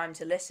 took the time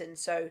to listen.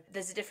 So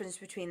there's a difference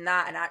between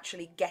that and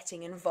actually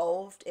getting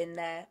involved in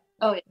their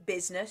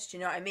business. Do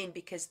you know what I mean?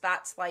 Because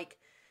that's like,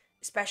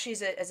 especially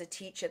as a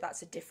teacher,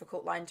 that's a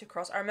difficult line to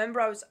cross. I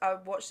remember I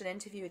watched an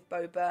interview with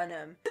Bo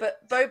Burnham,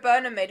 but Bo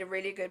Burnham made a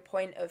really good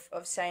point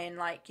of saying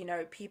like, you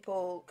know,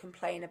 people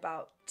complain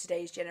about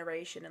today's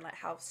generation and like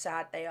how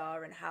sad they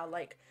are and how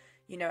like,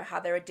 you know, how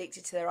they're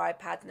addicted to their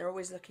iPad and they're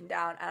always looking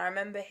down. And I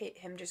remember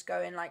him just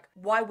going like,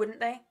 why wouldn't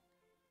they?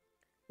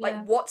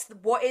 Like,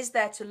 what is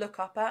there to look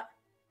up at?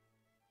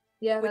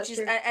 Yeah, which is,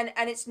 and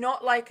it's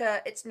not like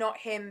it's not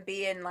him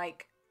being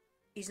like,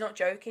 he's not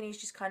joking. He's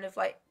just kind of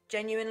like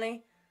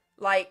genuinely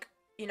like,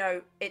 you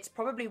know, it's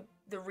probably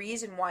the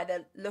reason why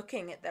they're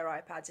looking at their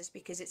iPads is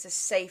because it's a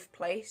safe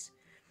place.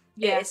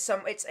 Yeah.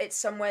 It's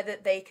somewhere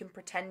that they can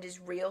pretend is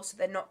real. So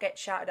they're not getting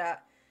shouted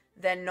at.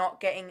 They're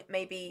not getting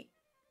maybe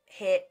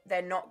hit,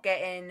 they're not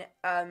getting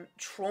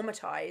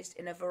traumatized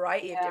in a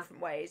variety of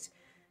different ways,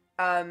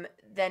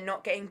 they're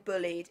not getting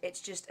bullied.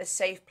 It's just a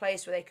safe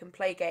place where they can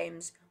play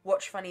games,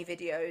 watch funny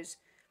videos,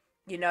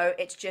 you know.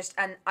 It's just,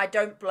 and I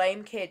don't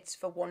blame kids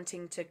for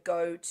wanting to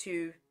go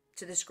to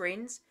the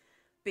screens,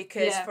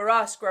 because for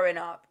us growing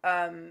up,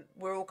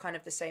 we're all kind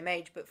of the same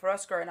age, but for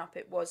us growing up,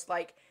 it was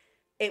like,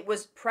 it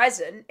was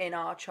present in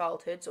our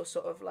childhoods, or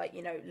sort of like,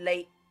 you know,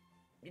 late,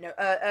 you know,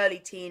 early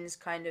teens,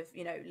 kind of,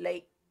 you know,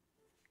 late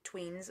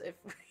tweens, if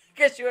I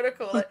guess you want to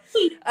call it.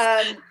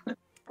 I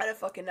don't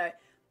fucking know.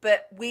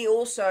 But we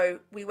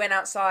went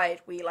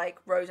outside, we like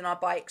rode on our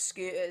bikes,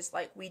 scooters,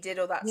 like we did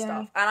all that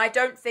stuff. And I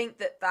don't think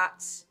that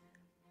that's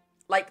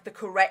like the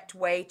correct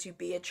way to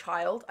be a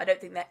child. I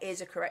don't think there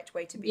is a correct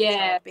way to be a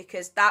child,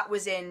 because that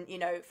was in, you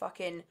know,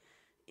 fucking,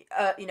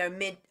 you know,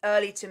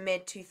 early to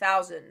mid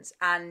 2000s.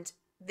 And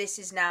this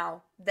is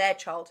now their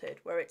childhood,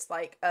 where it's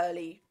like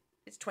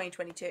it's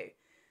 2022.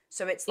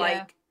 So it's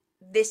like,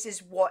 this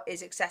is what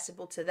is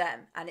accessible to them,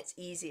 and it's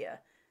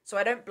easier. So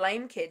I don't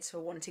blame kids for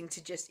wanting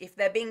to just, if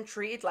they're being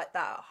treated like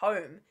that at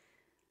home,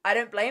 I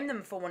don't blame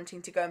them for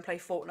wanting to go and play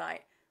Fortnite,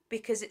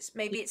 because it's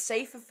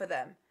safer for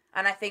them.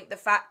 And I think the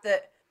fact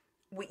that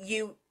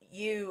you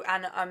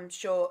and I'm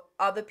sure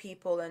other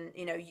people, and,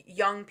 you know,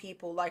 young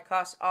people like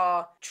us,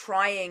 are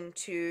trying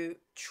to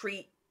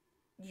treat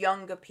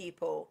younger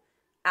people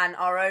and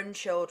our own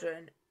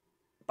children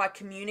by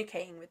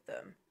communicating with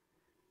them,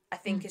 I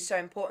think is so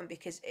important,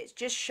 because it's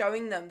just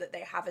showing them that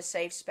they have a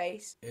safe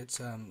space. It's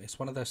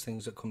one of those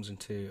things that comes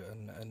into,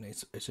 and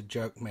it's a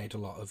joke made a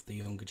lot of the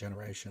younger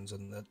generations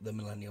and the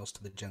millennials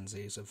to the Gen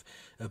Zs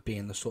of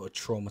being the sort of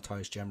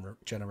traumatized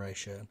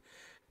generation,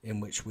 in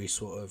which we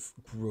sort of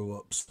grew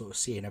up sort of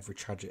seeing every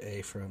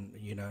tragedy from,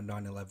 you know,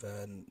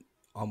 9/11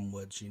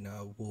 onwards, you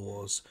know,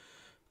 wars,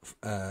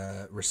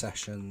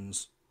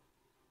 recessions,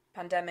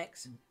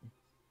 pandemics,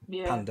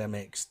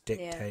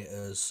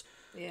 dictators,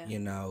 you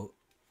know,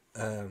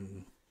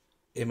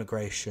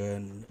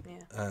 immigration,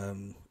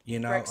 you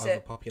know, Brexit.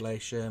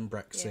 overpopulation,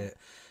 Brexit,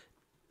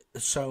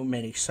 so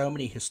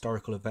many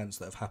historical events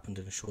that have happened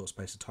in a short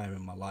space of time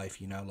in my life.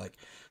 You know, like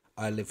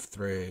I lived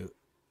through,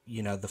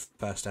 you know, the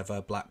first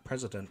ever black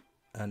president,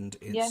 and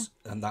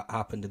and that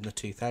happened in the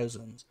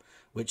 2000s,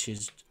 which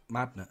is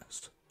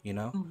madness, you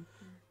know.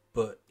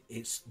 But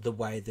it's the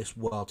way this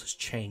world has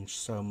changed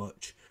so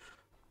much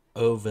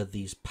over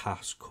these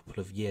past couple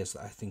of years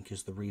that I think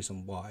is the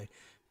reason why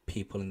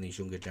people in these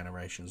younger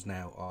generations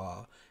now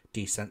are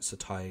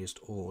desensitized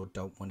or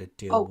don't want to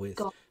deal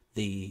with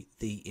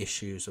the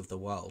issues of the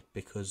world,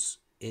 because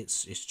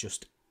it's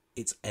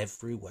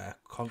everywhere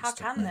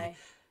constantly. How can they?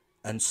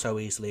 And so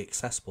easily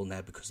accessible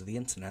now because of the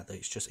internet, that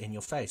it's just in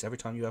your face. Every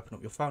time you open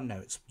up your phone now,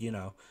 it's, you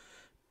know,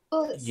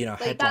 like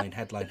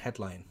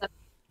headline,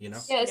 you know?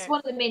 Yeah, it's one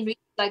of the main reasons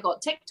I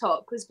got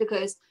TikTok, was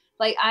because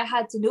like I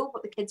had to know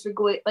what the kids were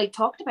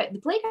talking about in the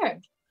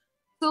playground.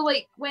 So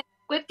like when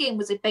Squid Game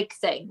was a big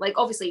thing, like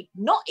obviously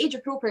not age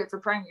appropriate for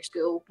primary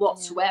school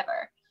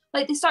whatsoever.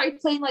 Like they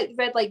started playing like the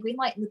red light, green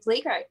light in the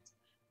playground,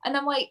 and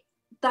I'm like,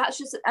 that's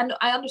just, and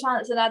I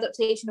understand it's an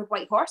adaptation of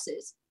White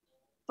Horses,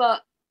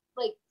 but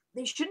like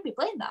they shouldn't be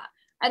playing that.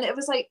 And it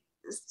was like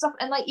stuff,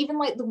 and like even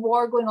like the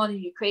war going on in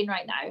Ukraine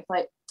right now,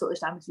 like totally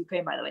stand with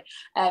Ukraine, by the way.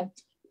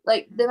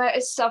 Like the amount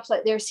of stuff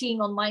like they're seeing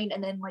online,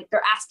 and then like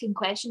they're asking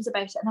questions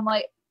about it, and I'm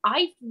like,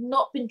 I've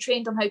not been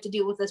trained on how to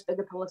deal with this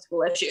bigger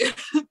political issue.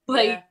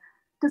 Like,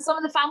 because some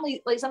of the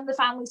families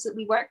that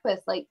we work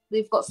with, like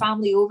they've got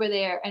family over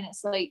there, and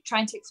it's like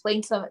trying to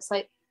explain to them, it's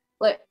like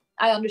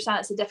I understand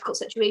it's a difficult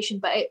situation,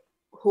 but it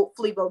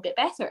hopefully will get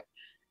better.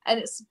 And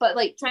it's but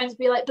like trying to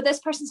be like, but this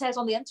person says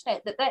on the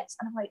internet that this,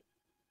 and I'm like,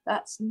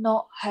 that's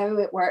not how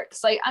it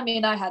works. Like, I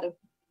mean, I had an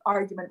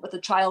argument with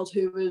a child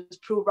who was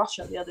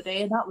pro-Russia the other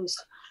day, and that was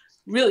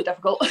really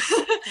difficult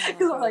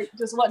because I like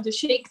just wanted to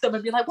shake them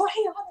and be like, "What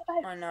are you on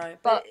about?" I know,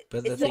 but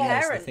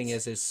the thing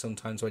is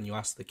sometimes when you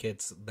ask the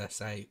kids, they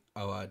say,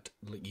 "Oh,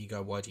 you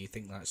go, why do you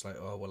think that?" It's like,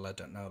 "Oh, well, I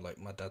don't know. Like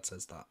my dad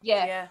says that."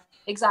 Yeah,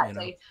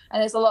 exactly. You know?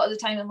 And it's a lot of the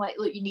time I'm like,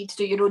 look, you need to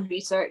do your own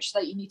research.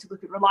 Like you need to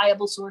look at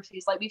reliable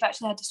sources. Like we've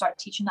actually had to start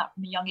teaching that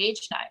from a young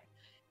age now,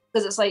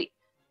 because it's like,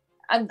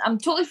 I'm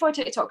totally for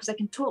TikTok because I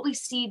can totally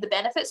see the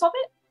benefits of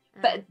it,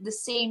 but at the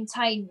same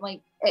time,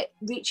 like it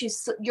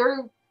reaches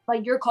your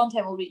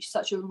content will reach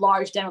such a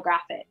large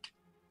demographic,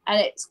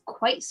 and it's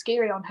quite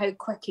scary on how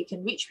quick it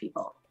can reach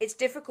people. It's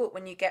difficult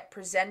when you get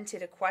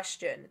presented a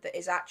question that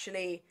is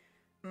actually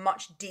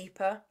much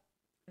deeper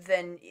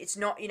than it's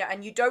not,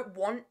 and you don't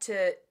want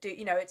to do,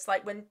 it's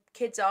like when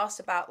kids ask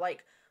about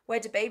like, where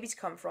do babies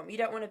come from? You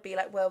don't want to be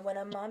like, well, when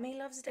a mommy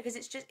loves it, because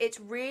it's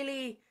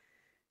really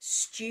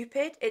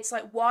stupid. It's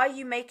like, why are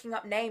you making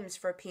up names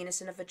for a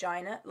penis and a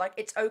vagina? Like,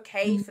 it's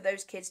okay for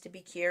those kids to be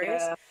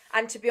curious.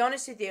 And to be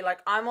honest with you, like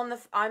I'm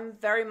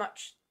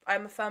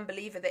a firm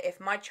believer that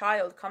if my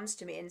child comes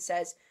to me and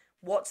says,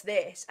 what's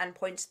this, and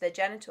points to their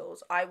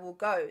genitals, I will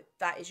go,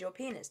 that is your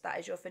penis, that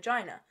is your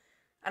vagina,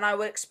 and I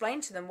will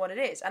explain to them what it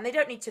is. And they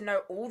don't need to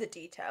know all the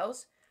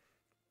details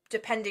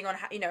depending on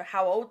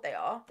how old they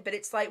are, but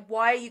it's like,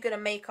 why are you going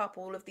to make up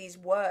all of these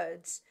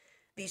words,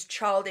 these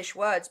childish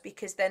words,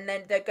 because then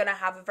they're going to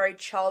have a very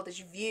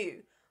childish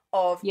view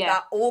of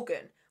that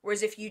organ.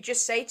 Whereas if you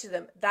just say to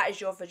them, that is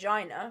your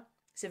vagina,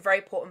 it's a very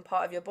important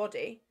part of your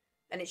body,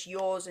 and it's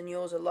yours and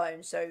yours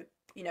alone, so,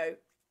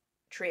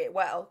 treat it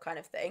well, kind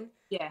of thing.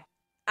 Yeah.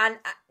 And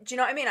do you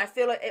know what I mean? I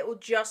feel like it will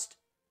just,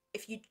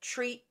 if you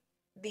treat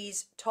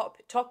these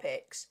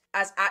topics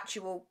as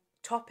actual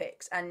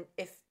topics, and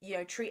if,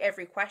 treat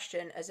every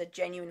question as a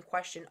genuine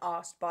question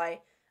asked by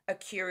a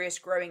curious,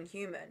 growing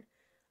human,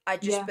 I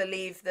just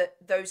believe that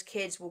those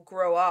kids will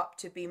grow up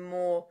to be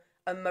more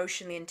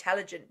emotionally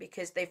intelligent,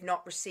 because they've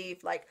not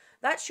received like,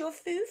 that's your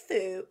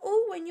foo-foo,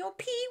 oh, when you're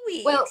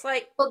pee-wee. Well, it's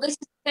like, this is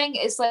the thing,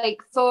 is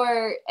like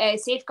for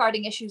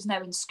safeguarding issues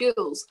now in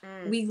schools,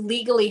 we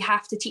legally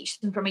have to teach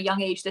them from a young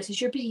age, this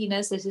is your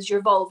penis, this is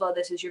your vulva,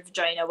 this is your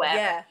vagina,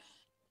 whatever.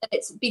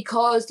 It's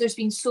because there's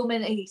been so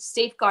many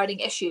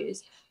safeguarding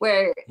issues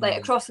where like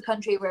across the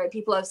country where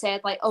people have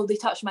said like, oh, they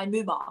touched my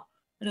muma,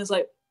 and it's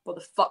like, what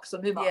the fuck's a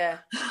muma?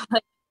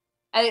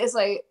 And it's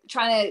like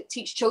trying to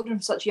teach children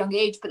from such a young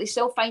age, but they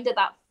still find it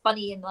that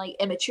funny and like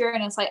immature.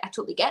 And it's like, I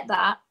totally get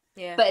that.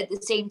 Yeah. But at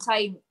the same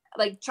time,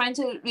 like trying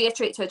to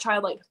reiterate to a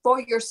child, like,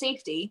 for your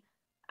safety,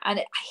 and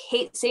I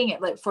hate saying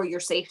it like for your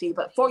safety,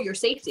 but for your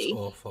safety,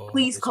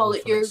 please call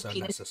it your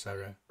penis,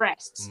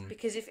 breasts.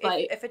 Because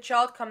if a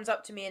child comes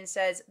up to me and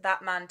says,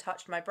 that man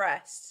touched my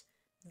breasts,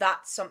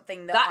 that's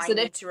something that I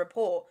need to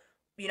report.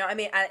 You know what I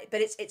mean? But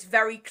it's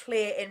very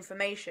clear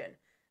information.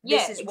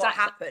 This is what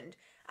happened.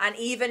 And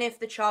even if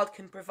the child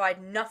can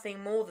provide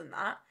nothing more than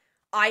that,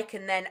 I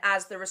can then,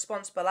 as the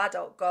responsible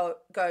adult, go,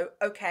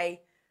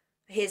 okay,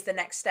 here's the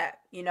next step,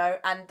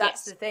 And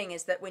that's the thing,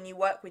 is that when you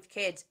work with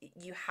kids,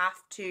 you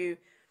have to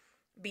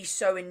be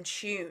so in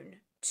tune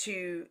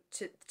to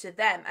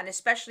them. And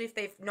especially if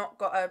they've not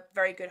got a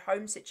very good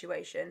home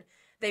situation,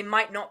 they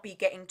might not be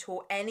getting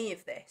taught any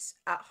of this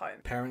at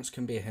home. Parents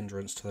can be a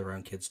hindrance to their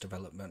own kids'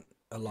 development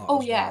a lot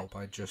well,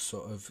 by just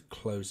sort of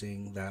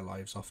closing their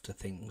lives off to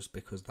things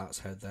because that's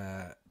how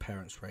their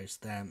parents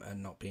raised them,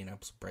 and not being able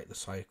to break the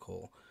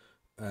cycle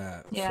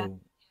for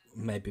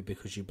maybe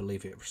because you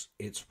believe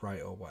it's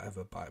right or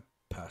whatever, but I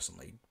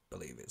personally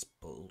believe it's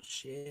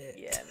bullshit.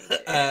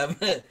 Yeah,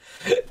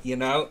 me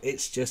too.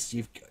 It's just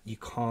you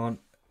can't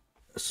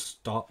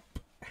stop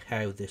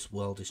how this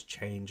world is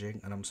changing,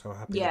 and I'm so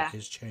happy that it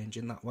is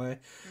changing that way.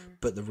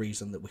 But the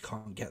reason that we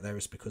can't get there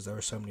is because there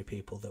are so many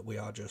people that we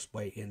are just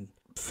waiting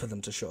for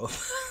them to shut up.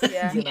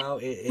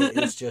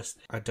 It's just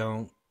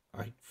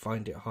I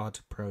find it hard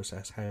to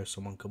process how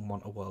someone can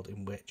want a world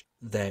in which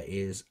there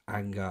is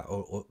anger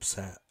or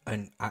upset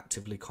and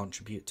actively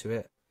contribute to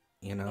it.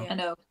 I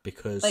know,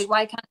 because like,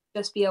 why can't it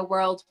just be a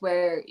world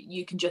where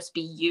you can just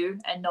be you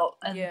and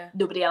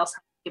nobody else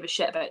has to give a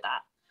shit about that?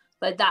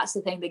 Like, that's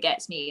the thing that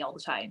gets me all the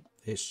time.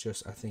 I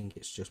think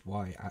it's just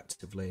why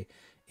actively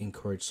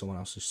encourage someone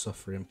else's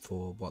suffering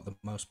for what the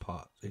most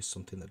part is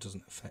something that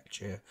doesn't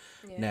affect you.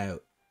 Yeah. Now,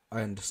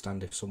 I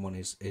understand if someone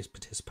is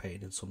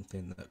participating in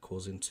something that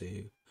calls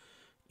into,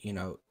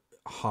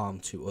 harm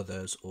to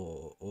others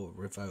or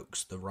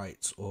revokes the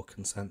rights or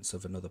consents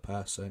of another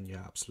person.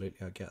 Yeah,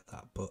 absolutely, I get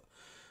that. But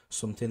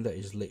something that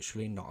is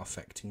literally not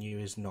affecting you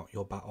is not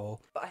your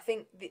battle. But I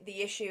think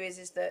the issue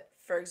is that,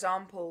 for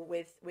example,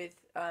 with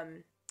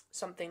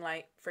something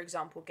like, for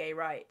example, gay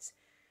rights,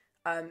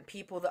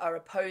 people that are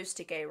opposed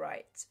to gay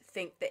rights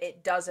think that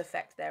it does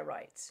affect their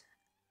rights,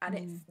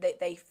 and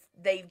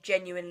they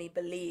genuinely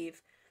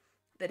believe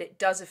that it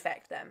does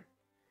affect them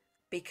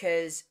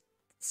because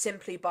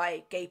simply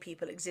by gay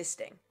people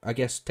existing. I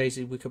guess,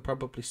 Daisy, we could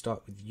probably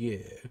start with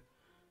you.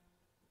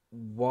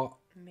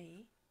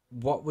 Me?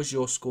 What was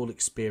your school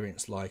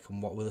experience like,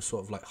 and what were the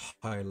sort of like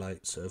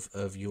highlights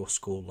of your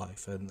school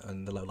life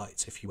and the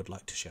lowlights, if you would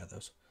like to share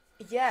those?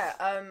 Yeah,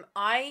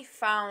 I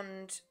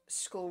found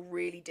school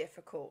really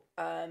difficult.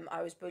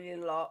 I was bullied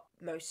a lot.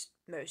 Most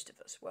of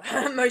us were.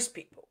 Most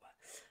people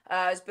were.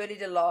 I was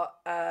bullied a lot.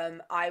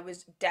 I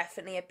was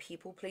definitely a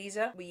people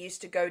pleaser. We used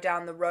to go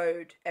down the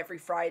road every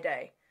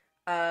Friday,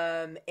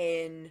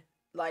 in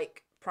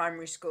like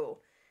primary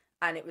school.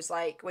 And it was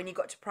like, when you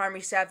got to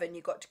primary 7,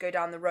 you got to go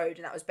down the road,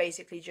 and that was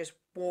basically just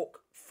walk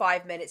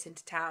 5 minutes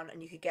into town,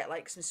 and you could get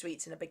like some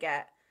sweets and a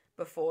baguette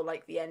before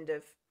like the end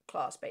of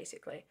class,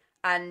 basically.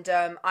 And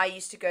I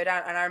used to go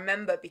down, and I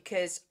remember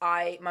because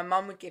my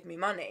mum would give me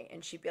money,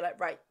 and she'd be like,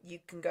 right, you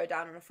can go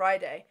down on a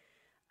Friday.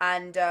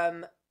 And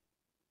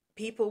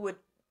people would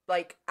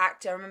like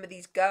act. I remember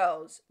these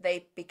girls,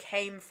 they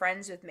became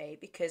friends with me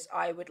because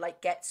I would like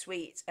get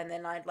sweets, and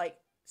then I'd like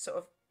sort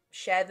of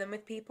share them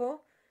with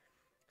people.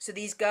 So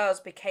these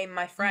girls became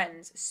my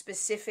friends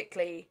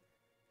specifically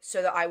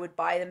so that I would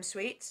buy them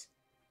sweets.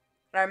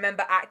 And I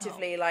remember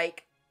actively,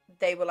 like,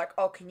 they were like,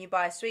 oh, can you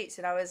buy sweets?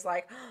 And I was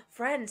like, oh,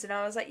 friends. And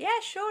I was like, yeah,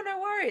 sure, no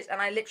worries. And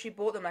I literally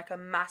bought them like a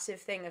massive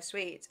thing of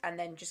sweets and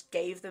then just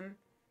gave them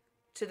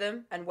to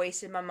them and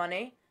wasted my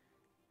money.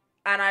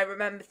 And I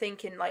remember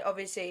thinking, like,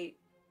 obviously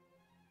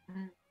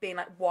being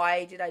like,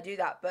 why did I do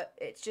that? But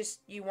it's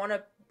just, you want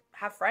to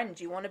have friends.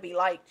 You want to be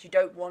liked. You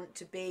don't want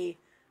to be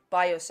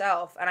by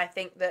yourself. And I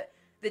think that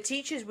the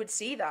teachers would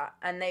see that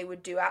and they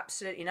would do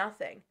absolutely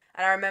nothing.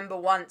 And I remember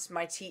once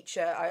my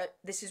teacher,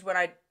 this is when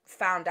I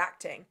found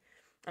acting,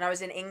 and I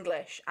was in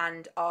English,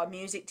 and our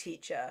music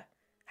teacher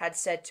had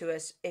said to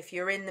us, if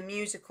you're in the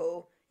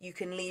musical, you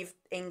can leave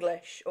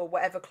English or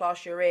whatever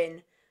class you're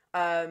in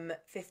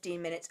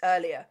 15 minutes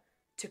earlier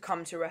to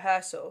come to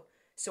rehearsal.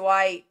 So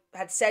I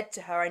had said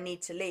to her, I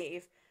need to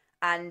leave,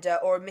 and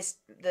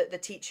the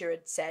teacher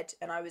had said,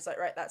 and I was like,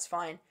 right, that's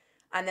fine.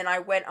 And then I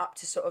went up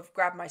to sort of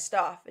grab my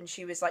stuff, and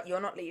she was like, you're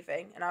not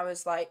leaving. And I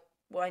was like,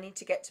 well, I need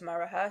to get to my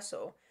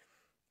rehearsal.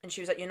 And she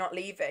was like, you're not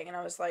leaving. And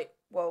I was like,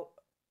 well,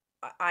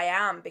 I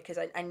am, because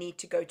I need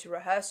to go to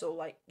rehearsal.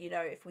 Like, you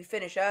know, if we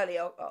finish early,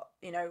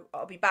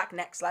 I'll be back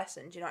next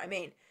lesson. Do you know what I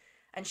mean?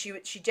 And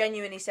she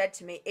genuinely said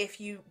to me,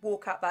 if you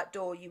walk out that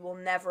door, you will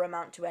never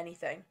amount to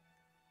anything.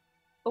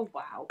 Oh,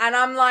 wow. And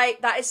I'm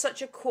like, that is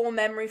such a core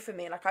memory for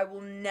me. Like, I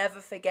will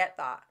never forget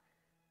that.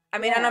 I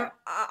mean, Yeah. and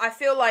I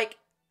feel like,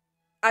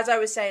 as I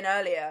was saying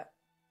earlier,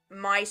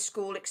 my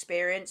school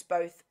experience,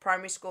 both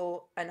primary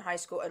school and high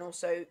school and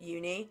also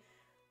uni,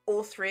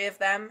 all 3 of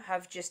them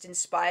have just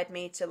inspired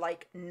me to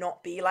like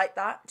not be like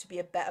that, to be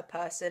a better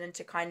person, and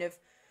to kind of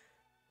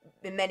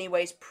in many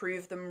ways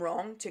prove them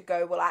wrong, to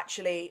go, well,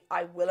 actually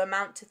I will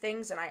amount to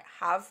things, and I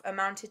have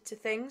amounted to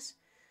things.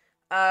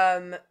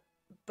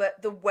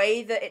 But the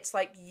way that it's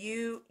like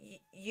you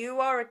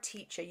are a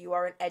teacher, you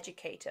are an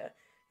educator,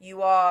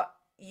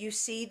 you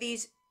see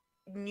these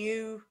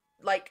new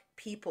like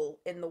people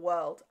in the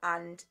world,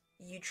 and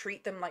you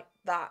treat them like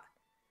that.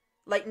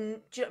 Like,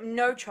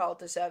 no child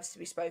deserves to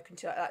be spoken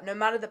to like that, no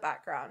matter the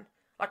background.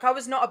 Like, I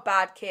was not a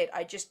bad kid,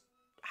 I just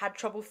had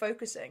trouble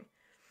focusing.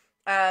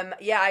 But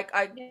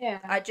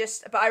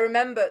I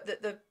remember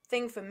that the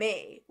thing for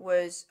me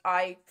was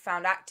I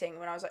found acting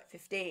when I was like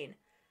 15,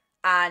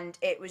 and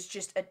it was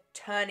just a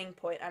turning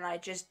point, and I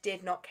just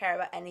did not care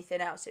about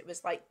anything else. It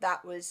was like,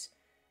 that was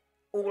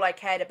all I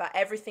cared about.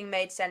 Everything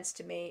made sense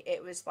to me.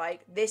 It was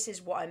like, this is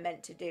what I'm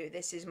meant to do.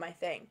 This is my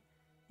thing,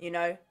 you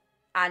know?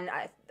 And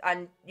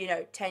you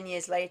know, 10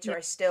 years later, I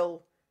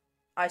still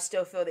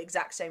feel the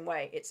exact same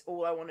way. It's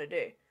all I want to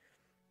do.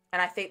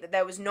 And I think that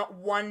there was not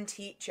one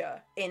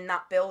teacher in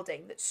that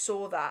building that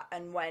saw that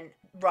and went,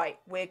 right,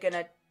 we're going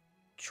to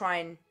try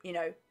and, you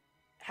know,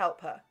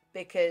 help her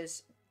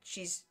because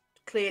she's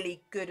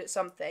clearly good at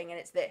something and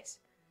it's this.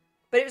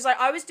 But it was like,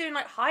 I was doing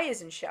like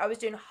hires and shit. I was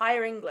doing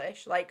higher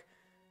English, like,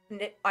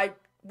 I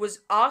was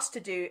asked to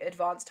do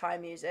advanced higher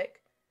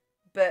music,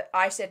 but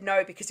I said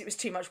no because it was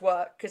too much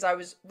work, because I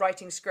was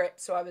writing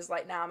scripts, so I was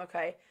like, nah, I'm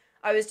okay.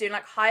 I was doing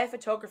like higher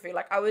photography,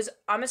 like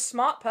I'm a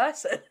smart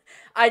person.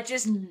 I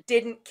just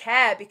didn't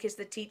care because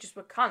the teachers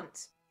were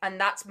cunts. And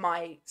that's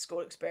my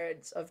school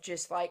experience of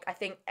just like, I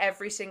think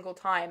every single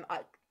time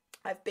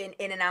I've been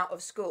in and out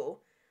of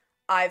school,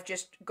 I've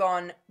just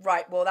gone,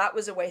 right, well, that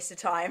was a waste of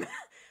time.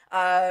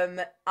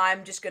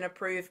 I'm just going to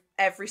prove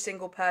every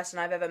single person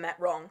I've ever met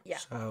wrong. Yeah.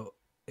 So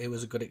it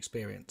was a good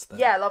experience then.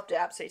 Yeah, I loved it.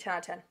 Absolutely 10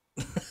 out of 10.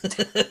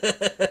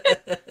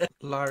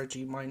 Lara, do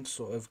you mind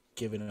sort of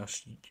giving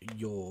us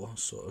your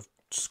sort of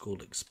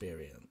school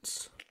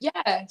experience?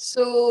 Yeah,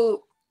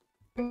 so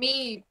for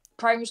me,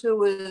 primary school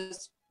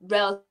was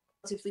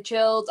relatively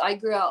chilled. I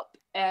grew up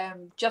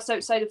just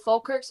outside of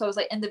Falkirk, so I was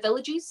like in the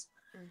villages.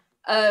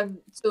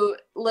 So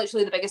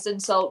literally the biggest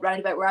insult round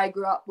about where I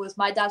grew up was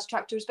my dad's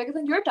tractor is bigger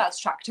than your dad's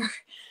tractor.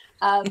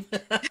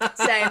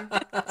 Same. I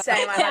had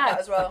that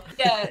as well.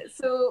 Yeah,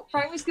 so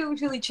primary school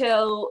was really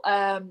chill.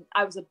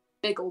 I was a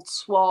big old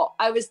swat.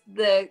 I was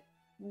the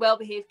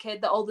well-behaved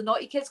kid that all the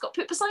naughty kids got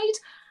put beside.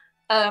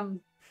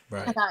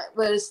 Right. And that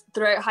was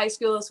throughout high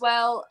school as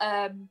well.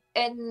 I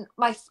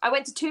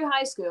went to 2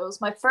 high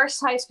schools. My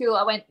first high school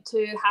I went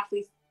to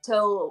halfway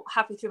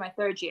through my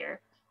 3rd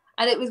year.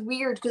 And it was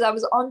weird because I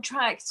was on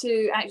track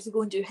to actually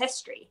go and do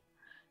history.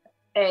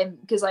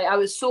 Because I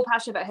was so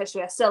passionate about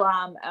history. I still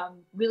am.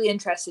 I'm really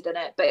interested in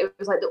it. But it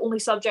was like the only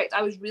subject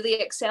I was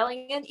really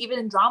excelling in. Even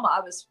in drama,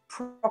 I was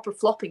proper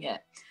flopping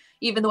it.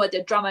 Even though I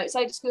did drama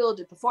outside of school,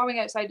 did performing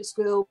outside of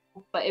school.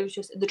 But it was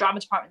just the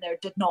drama department there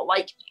did not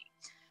like me.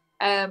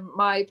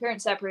 My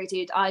parents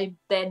separated. I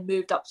then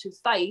moved up to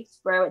Fife,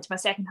 where I went to my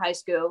second high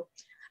school.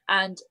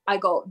 And I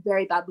got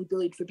very badly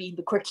bullied for being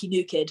the quirky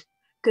new kid.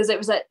 Because it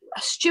was like,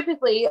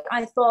 stupidly,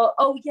 I thought,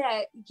 oh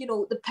yeah,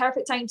 the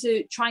perfect time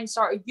to try and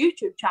start a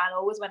YouTube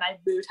channel was when I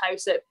moved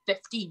house at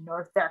 15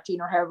 or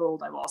 13 or however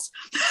old I was.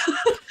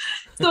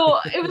 So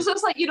it was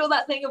just like,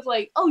 that thing of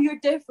like, oh, you're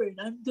different,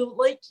 I don't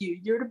like you,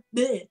 you're a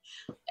bit.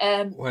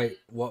 Wait,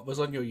 what was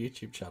on your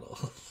YouTube channel?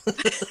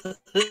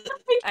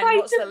 And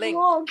what's the link?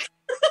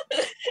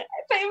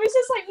 But it was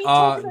just like me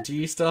talking. Do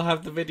you still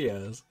have the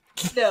videos?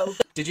 No.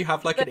 Did you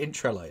have like an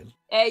intro line?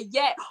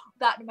 Yeah,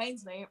 that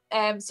reminds me.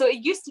 So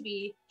it used to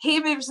be, hey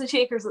movers and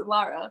shakers with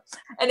Lara,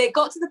 and it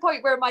got to the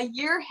point where my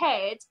year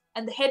head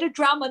and the head of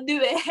drama knew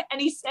it,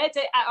 and he said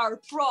it at our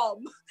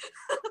prom.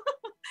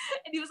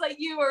 And he was like,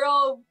 you are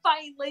all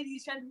fine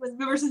ladies, gentlemen,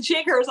 movers and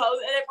shakers, and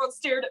everyone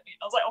stared at me,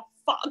 and I was like, oh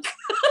fuck.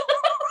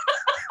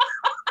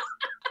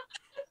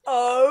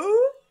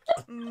 Oh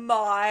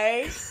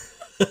my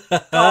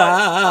God,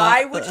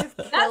 I would have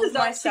killed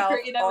myself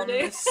on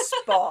the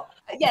spot.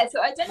 Yeah,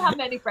 so I didn't have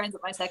many friends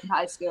at my second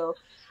high school,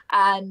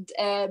 and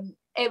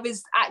it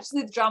was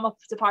actually the drama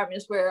department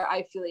is where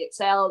I fully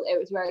excelled. It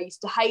was where I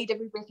used to hide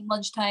every break in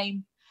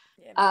lunchtime.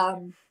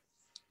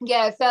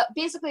 I felt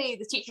basically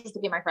the teachers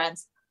became my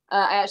friends.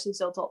 I actually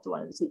still talk to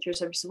one of the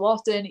teachers every so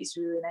often. He's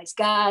a really nice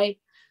guy.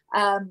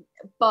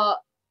 But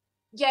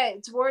yeah,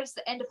 towards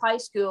the end of high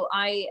school,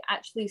 I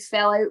actually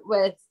fell out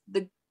with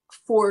the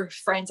 4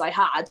 friends I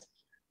had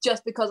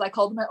just because I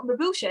called them out on their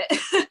bullshit.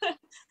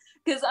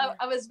 Because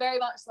I was very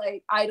much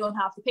like, I don't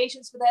have the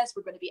patience for this.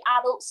 We're going to be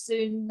adults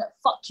soon.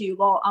 Fuck you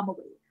lot. I'm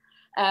away.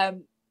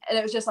 And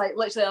it was just like,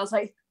 literally, I was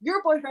like,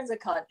 your boyfriend's a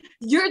cunt.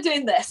 You're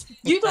doing this.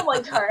 You don't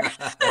like her.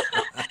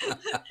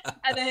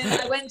 And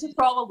then I went to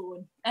prom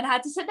alone and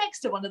had to sit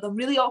next to one of them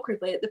really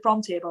awkwardly at the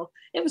prom table.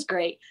 It was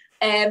great.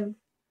 So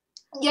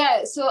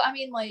I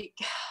mean, like,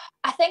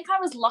 I think I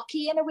was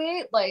lucky in a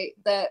way, like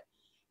that,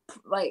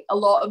 like a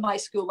lot of my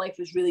school life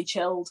was really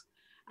chilled,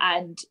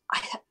 and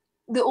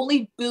the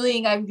only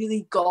bullying I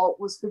really got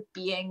was for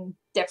being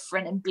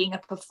different and being a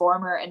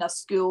performer in a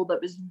school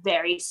that was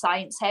very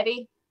science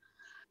heavy.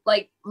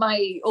 Like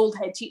my old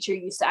head teacher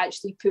used to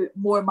actually put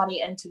more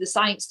money into the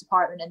science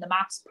department and the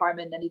maths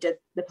department than he did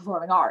the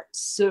performing arts.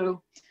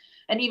 So,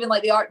 and even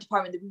like the art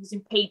department, they were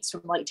using paints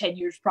from like 10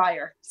 years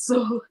prior.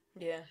 So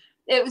yeah,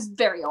 it was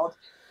very odd.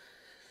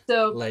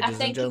 So ladies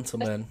and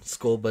gentlemen,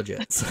 school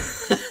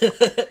budgets.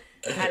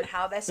 And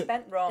how they're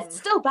spent wrong. It's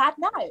still bad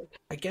now.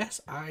 I guess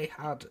I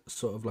had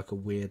sort of like a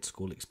weird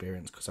school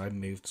experience because I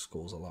moved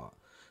schools a lot.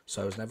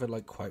 So I was never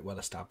like quite well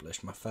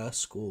established. My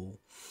first school,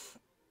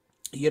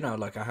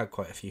 like I had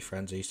quite a few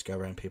friends. I used to go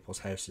around people's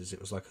houses.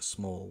 It was like a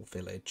small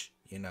village,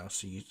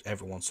 so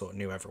everyone sort of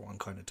knew everyone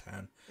kind of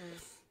town.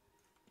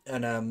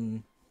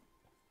 And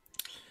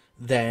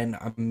then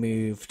I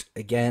moved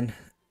again.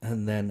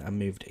 And then I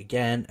moved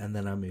again, and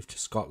then I moved to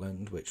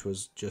Scotland, which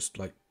was just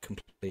like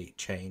complete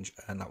change,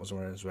 and that was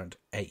when I was around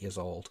 8 years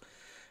old.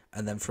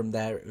 And then from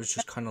there, it was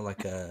just kind of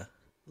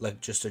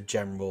like just a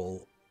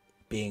general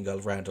being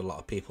around a lot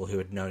of people who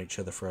had known each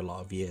other for a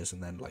lot of years,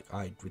 and then like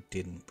I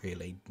didn't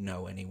really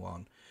know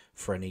anyone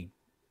for any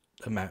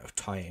amount of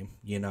time,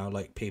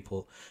 like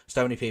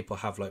so many people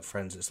have like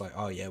friends. It's like,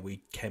 oh yeah,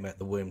 we came out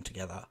the womb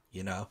together,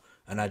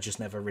 and I just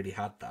never really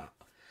had that.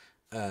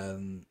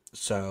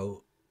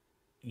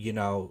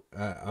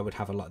 I would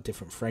have a lot of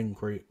different friend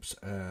groups,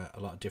 a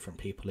lot of different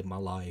people in my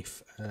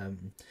life.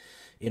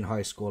 In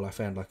high school, I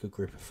found like a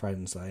group of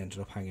friends that I ended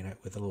up hanging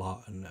out with a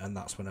lot, and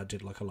that's when I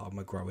did like a lot of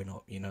my growing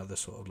up, the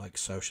sort of like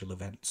social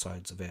event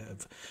sides of it,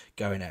 of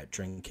going out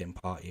drinking,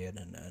 partying,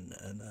 and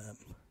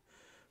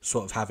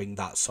sort of having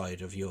that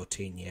side of your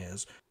teen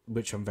years,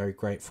 which I'm very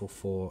grateful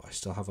for. I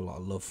still have a lot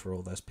of love for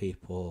all those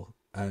people,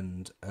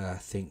 and I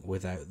think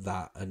without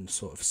that and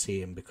sort of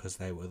seeing, because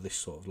they were this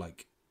sort of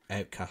like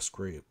outcast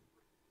group,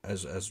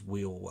 as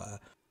we all were,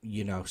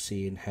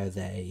 seeing how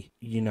they,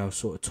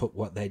 sort of took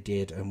what they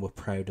did and were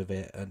proud of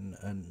it,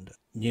 and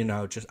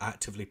just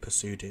actively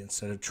pursued it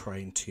instead of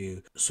trying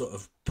to sort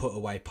of put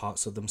away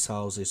parts of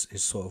themselves is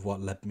sort of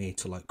what led me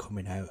to like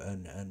coming out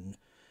and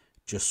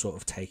just sort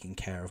of taking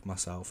care of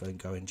myself and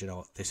going, "Do you know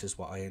what, this is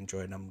what I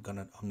enjoy, and I'm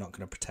not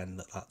gonna pretend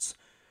that that's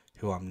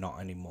who I'm not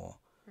anymore."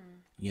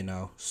 You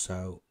know,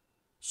 so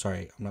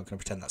sorry, I'm not gonna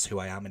pretend that's who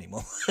I am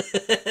anymore.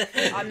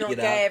 I'm not You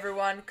know? gay,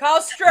 everyone.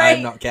 Carl's straight.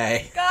 I'm not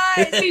gay,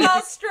 Guys,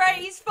 Carl's straight.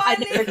 He's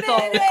finally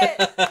admitted it.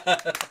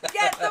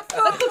 Get the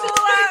football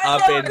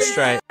out. I've been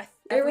straight.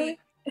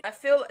 I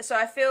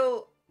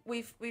feel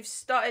we've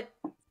started.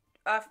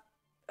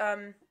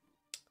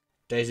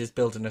 Daisy's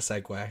building a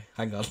segway.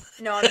 Hang on.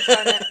 No, I'm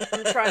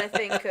trying to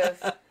think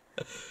of.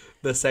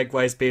 The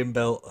segway's being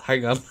built.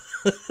 Hang on.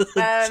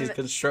 She's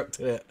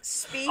constructed it.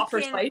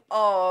 Speaking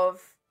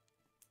of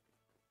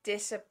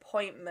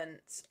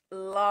disappointments,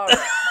 Lara.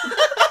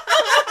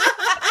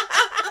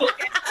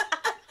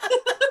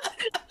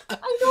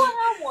 I don't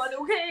have one,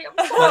 okay?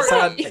 I'm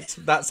sorry.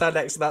 That's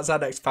our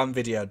next fan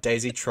video.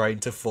 Daisy trying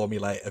to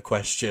formulate a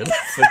question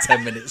for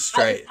 10 minutes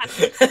straight.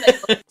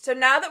 So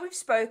now that we've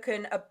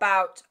spoken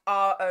about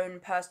our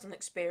own personal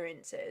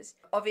experiences,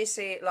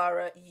 obviously,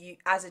 Lara, you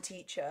as a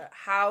teacher,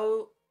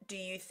 how do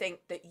you think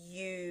that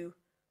you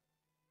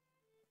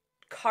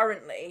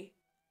currently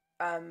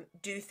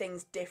do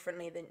things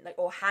differently than, like,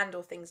 or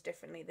handle things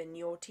differently than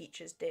your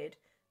teachers did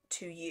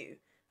to you?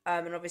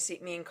 And obviously,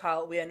 me and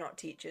Kyle, we are not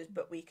teachers,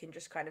 but we can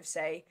just kind of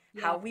say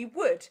how we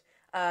would.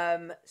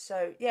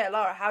 So yeah,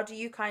 Lara, how do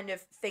you kind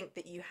of think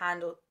that you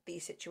handle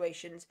these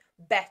situations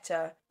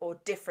better or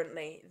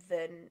differently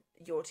than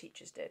your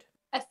teachers did?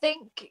 I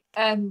think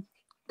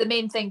the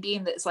main thing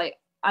being that it's like,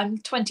 I'm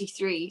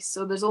 23,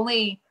 so there's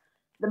only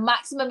the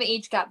maximum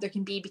age gap there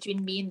can be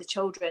between me and the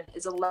children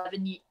is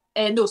 11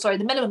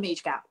 the minimum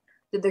age gap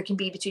that there can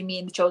be between me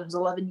and the children is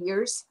 11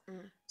 years.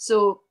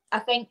 So I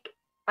think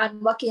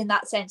I'm lucky in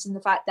that sense, in the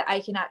fact that I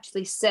can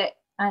actually sit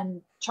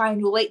and try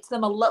and relate to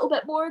them a little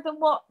bit more than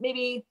what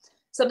maybe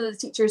some of the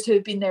teachers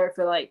who've been there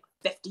for like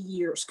 50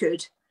 years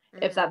could,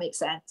 if that makes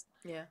sense.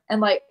 Yeah. And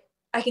like,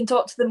 I can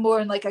talk to them more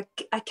and like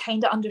I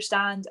kind of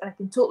understand, and I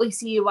can totally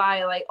see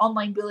why like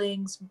online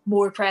bullying's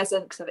more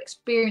present because I've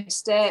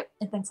experienced it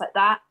and things like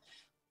that.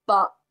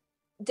 But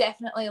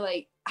definitely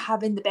like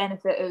having the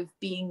benefit of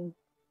being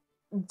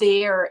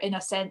there, in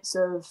a sense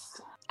of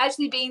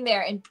actually being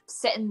there and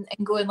sitting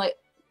and going like,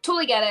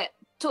 totally get it,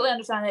 totally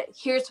understand it,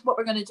 here's what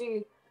we're going to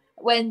do.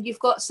 When you've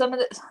got some of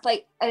the,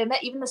 like, I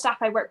admit even the staff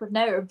I work with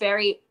now are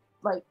very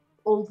like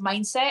old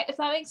mindset, if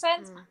that makes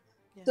sense.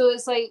 So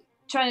it's like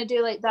trying to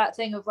do like that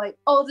thing of like,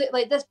 oh,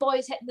 like this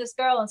boy's hitting this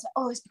girl, and it's like,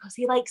 oh, it's because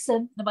he likes him.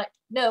 And I'm like,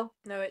 no,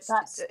 it's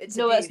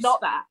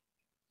not that.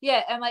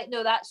 Yeah, I'm like,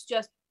 no, that's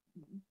just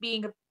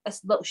being a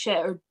little shit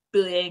or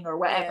bullying or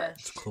whatever.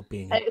 It's called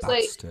being a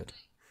bastard.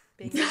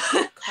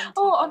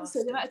 Oh,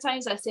 honestly, the amount of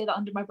times I say that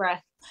under my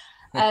breath.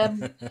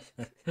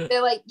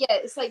 They're like, yeah,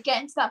 it's like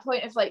getting to that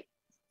point of like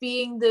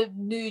being the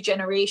new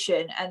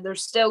generation, and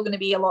there's still going to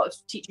be a lot of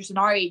teachers in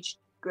our age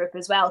group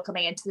as well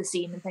coming into the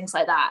scene and things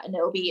like that, and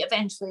it'll be a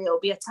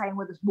time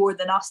where there's more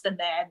than us than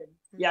them, and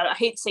yeah, I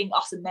hate saying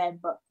us and them,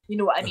 but you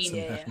know what I mean.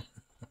 Yeah.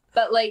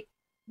 But like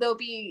there'll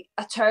be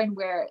a turn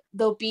where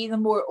there'll be the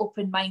more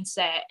open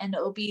mindset, and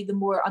it'll be the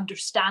more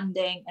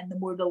understanding and the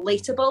more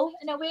relatable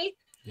in a way.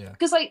 Yeah,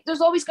 because like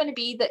there's always going to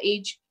be the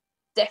age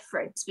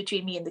difference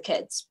between me and the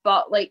kids,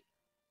 but like,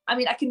 I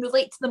mean, I can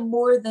relate to them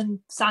more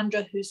than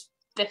Sandra, who's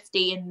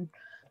 50 and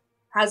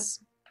has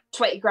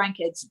 20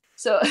 grandkids.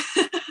 So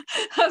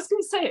I was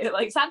going to say,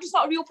 like, Sandra's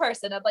not a real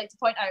person. I'd like to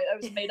point out that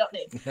was a made-up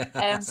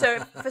name. So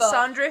for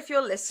Sandra, if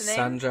you're listening,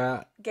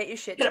 Sandra, get your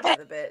shit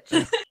together,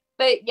 bitch.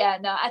 But yeah,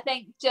 no, I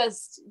think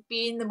just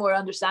being the more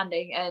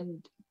understanding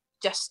and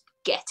just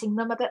getting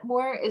them a bit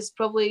more is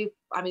probably,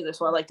 I mean,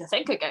 that's what I like to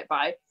think I get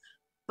by.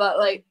 But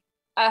like,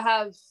 I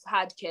have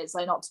had kids,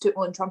 like, not to toot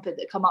my own trumpet,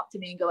 that come up to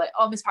me and go like,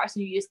 oh, Miss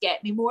Parson, you just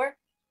get me more.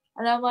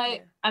 And I'm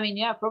like, I mean,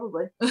 yeah,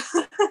 probably.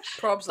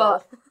 Probs,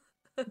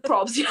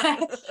 yeah.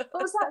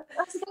 But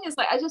that's the thing, is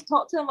like, I just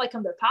talk to them like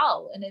I'm their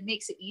pal, and it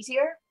makes it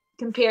easier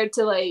compared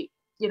to like,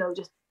 you know,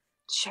 just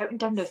shouting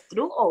down their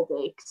throat all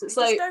day. Because it's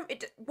like,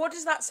 what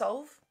does that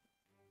solve?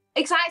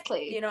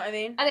 Exactly. You know what I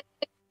mean? And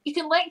you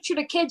can lecture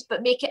the kids,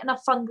 but make it in a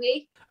fun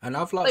way. And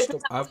I've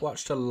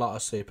watched a lot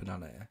of Super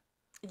Nanny.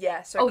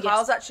 Yeah, so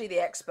Kyle's actually the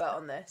expert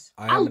on this.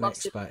 I am an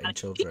expert in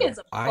children.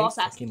 I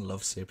fucking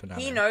love Super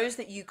Nanny. He knows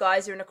that you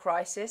guys are in a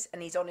crisis,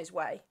 and he's on his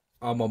way.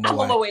 I'm on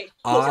my way.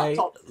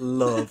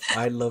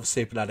 I love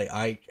Super Nanny.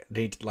 I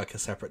need like a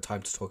separate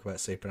time to talk about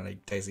Super Nanny.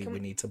 Daisy, we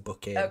need to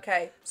book in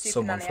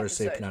someone for a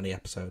Super Nanny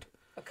episode.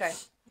 Okay.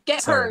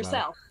 Get her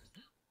herself.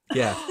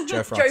 Yeah,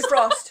 Joe Frost. Joe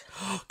Frost.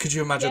 Could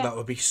you imagine? That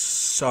would be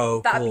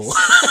so That'd cool.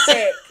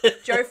 Be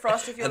sick. Joe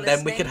Frost, if you're listening. And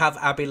then we could have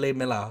Abby Lee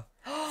Miller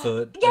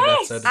for an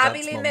episode of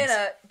Abby Lee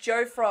Miller,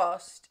 Joe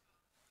Frost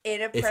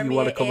in a premiere. If you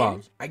want to come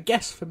on. I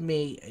guess for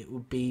me, it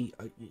would be,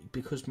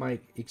 because my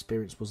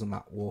experience wasn't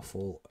that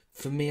awful.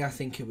 For me, I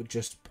think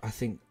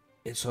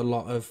it's a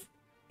lot of,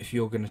 if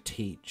you're going to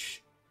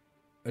teach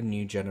a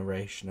new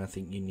generation, I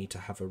think you need to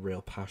have a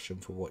real passion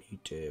for what you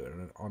do, and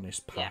an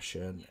honest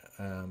passion,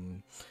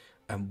 and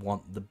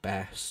want the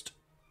best.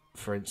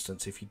 For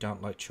instance, if you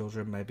don't like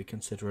children, maybe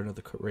consider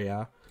another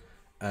career.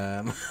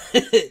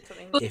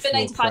 If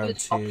you're prone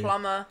a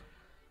plumber.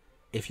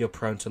 If you're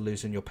prone to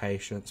losing your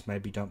patience,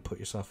 maybe don't put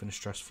yourself in a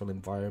stressful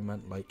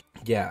environment. Like,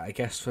 yeah, I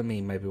guess for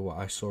me, maybe what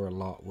I saw a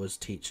lot was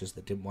teachers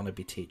that didn't want to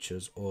be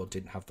teachers or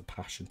didn't have the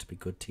passion to be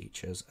good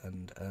teachers.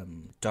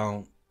 And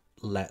don't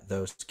let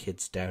those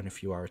kids down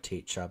if you are a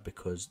teacher,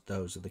 because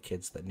those are the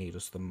kids that need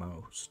us the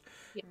most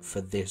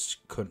for this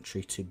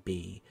country to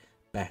be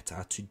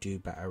better, to do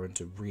better, and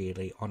to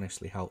really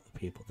honestly help the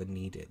people that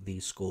need it.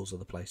 These schools are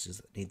the places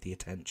that need the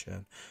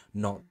attention,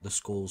 not the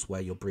schools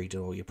where you're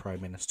breeding all your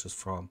prime ministers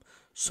from.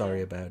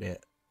 Sorry about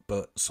it,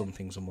 but some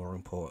things are more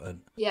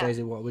important.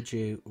 Daisy, what would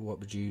you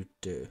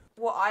do?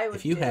 What I would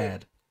if you do...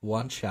 had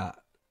one shot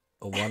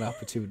or one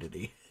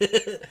opportunity.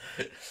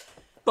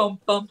 Bum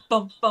bum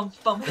bum bum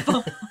bum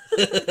bum.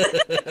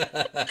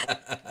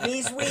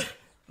 Knees weak,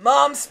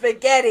 mom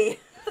spaghetti.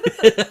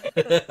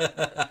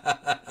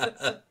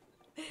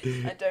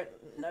 I don't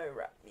know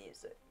rap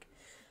music.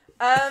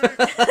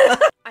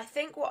 I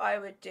think what I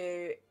would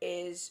do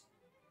is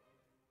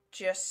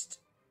just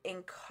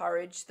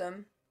encourage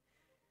them.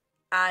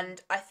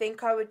 And I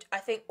think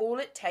all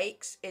it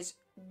takes is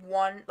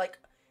one, like,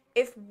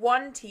 if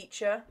one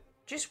teacher,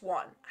 just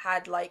one,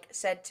 had, like,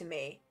 said to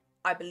me,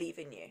 I believe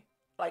in you.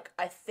 Like,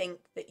 I think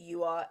that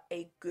you are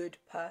a good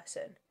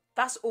person.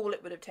 That's all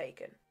it would have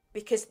taken.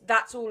 Because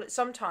that's all,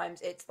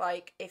 sometimes it's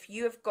like, if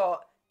you have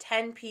got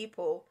 10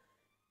 people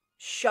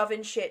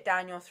shoving shit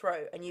down your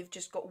throat and you've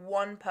just got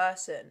one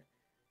person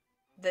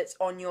that's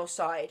on your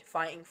side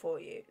fighting for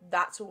you,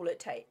 that's all it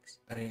takes.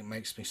 And it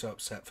makes me so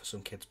upset for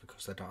some kids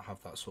because they don't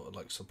have that sort of,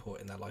 like,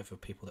 support in their life of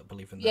people that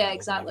believe in them, or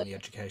believe in the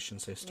education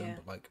system.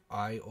 But, like,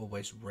 I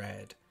always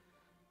read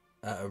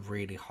at a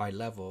really high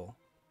level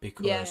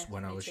because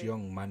when I was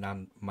young, my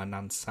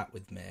nan sat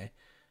with me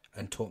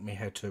and taught me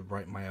how to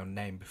write my own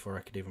name before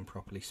I could even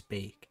properly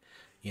speak,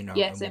 you know,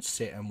 and would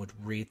sit and would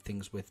read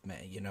things with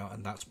me, you know,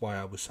 and that's why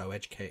I was so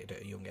educated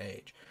at a young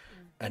age.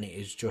 And it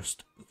is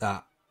just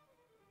that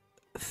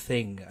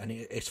thing. And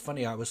it's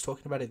funny, I was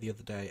talking about it the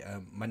other day.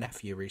 My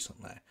nephew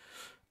recently,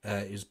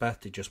 his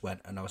birthday just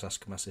went, and I was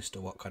asking my sister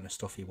what kind of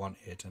stuff he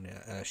wanted,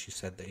 and she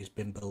said that he's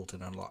been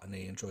building a lot and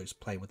he enjoys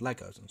playing with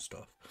Legos and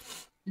stuff.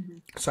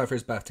 So for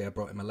his birthday I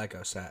brought him a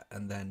Lego set,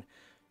 and then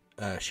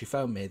she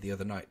phoned me the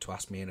other night to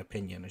ask me an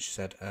opinion, and she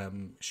said,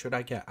 should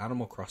I get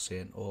Animal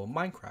Crossing or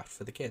Minecraft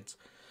for the kids?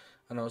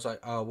 And I was like,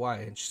 oh, why?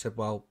 And she said,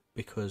 well,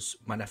 because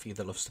my nephew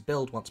that loves to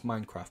build wants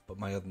Minecraft, but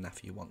my other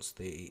nephew wants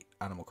the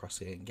Animal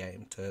Crossing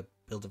game to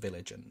build a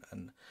village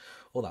and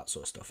all that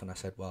sort of stuff. And I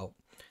said, well,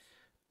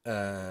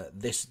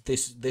 this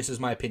is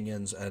my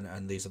opinions,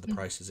 and these are the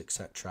prices,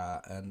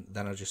 etc. And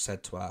then I just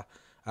said to her,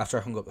 after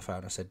I hung up the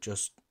phone, I said,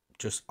 just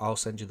I'll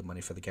send you the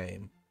money for the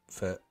game,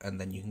 and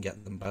then you can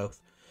get them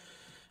both.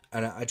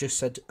 And I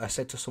said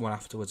to someone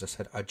afterwards, I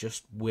said, I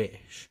just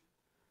wish,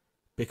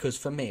 because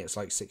for me it's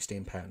like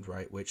 £16,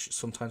 right? Which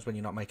sometimes when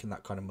you're not making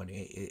that kind of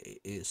money,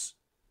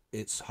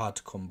 it's hard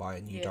to come by,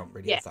 and you don't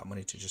really have that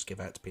money to just give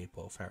out to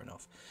people. Fair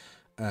enough.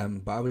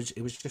 But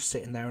it was just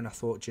sitting there, and I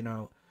thought, you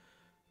know,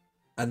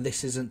 and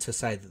this isn't to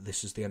say that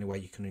this is the only way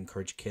you can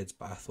encourage kids,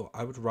 but I thought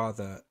I would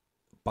rather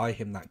buy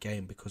him that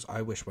game, because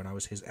I wish when I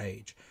was his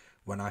age,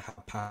 when I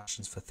had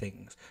passions for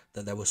things,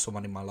 that there was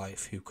someone in my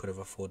life who could have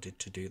afforded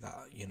to do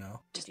that, you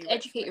know? Just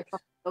educate your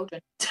fucking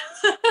children.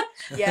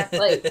 Yeah.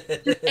 Like,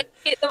 just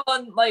educate them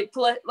on, like,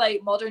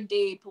 modern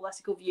day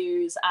political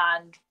views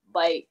and,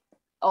 like,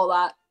 all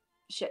that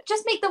shit.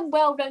 Just make them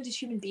well-rounded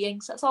human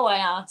beings. That's all I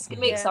ask. It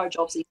makes our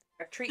jobs easier.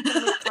 Treat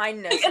them with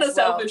kindness in a as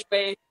well. selfish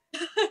way.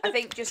 I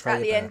think just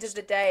at the end of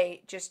the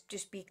day,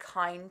 just be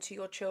kind to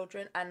your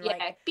children, and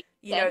like,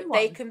 you know,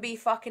 they can be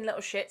fucking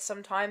little shits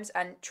sometimes,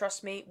 and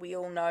trust me, we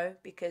all know,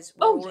 because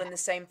we're all in the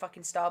same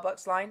fucking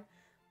Starbucks line.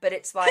 But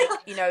it's like,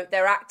 you know,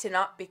 they're acting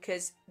up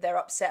because they're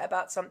upset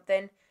about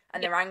something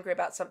and they're angry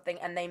about something,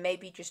 and they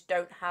maybe just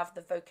don't have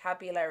the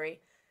vocabulary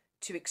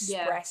to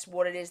express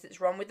what it is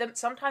that's wrong with them.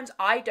 Sometimes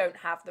I don't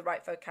have the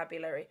right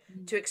vocabulary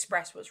to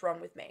express what's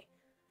wrong with me.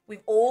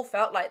 We've all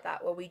felt like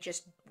that, where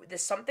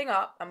there's something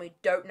up and we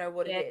don't know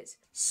what it is.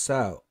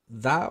 So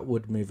that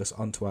would move us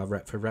on to our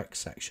Rec for Rec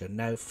section.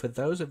 Now, for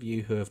those of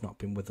you who have not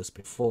been with us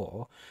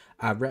before,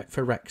 our Rec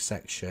for Rec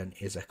section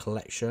is a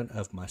collection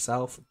of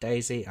myself,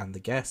 Daisy, and the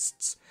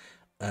guests'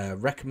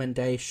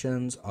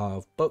 recommendations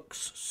of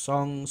books,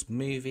 songs,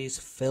 movies,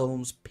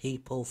 films,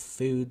 people,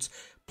 foods,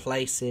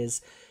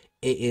 places.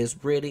 It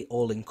is really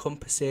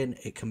all-encompassing.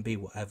 It can be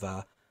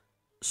whatever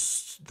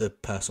the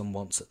person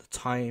wants at the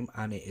time,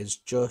 and it is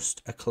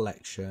just a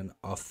collection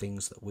of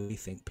things that we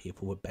think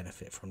people would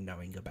benefit from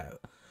knowing about.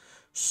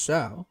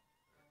 So,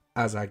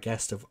 as our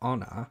guest of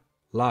honour,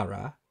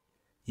 Lara,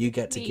 you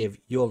get to give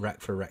your Rec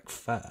for Rec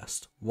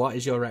first. What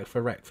is your Rec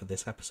for Rec for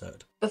this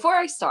episode? Before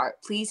I start,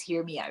 please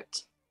hear me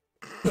out.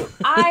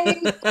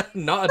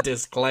 Not a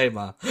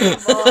disclaimer.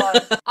 Come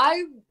on.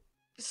 I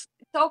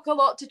talk a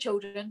lot to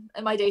children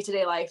in my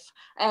day-to-day life.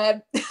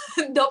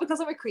 Not because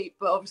I'm a creep,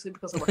 but obviously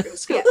because I work at a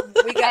school.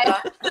 Yeah, we get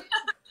that.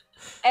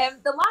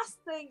 The last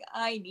thing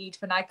I need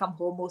when I come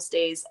home most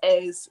days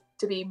is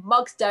to be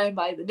mugged down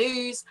by the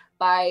news,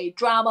 by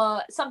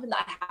drama, something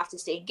that I have to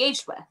stay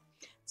engaged with.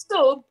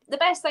 So the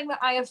best thing that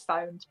I have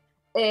found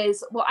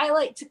is what I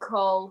like to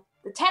call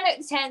the 10 out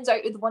of 10s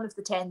out of the 1 of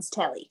the 10s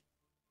telly.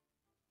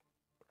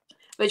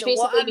 Which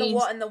basically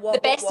means the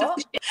best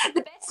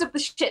of the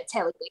shit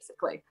telly,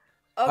 basically.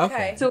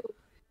 Okay.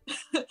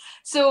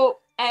 So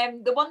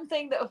the one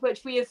thing that of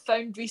which we have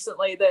found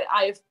recently that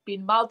I've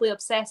been mildly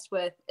obsessed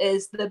with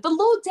is the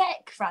Below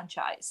Deck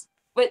franchise,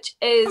 which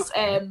is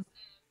a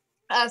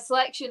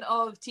selection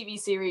of TV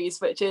series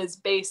which is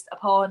based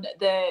upon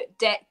the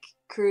deck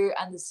crew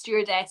and the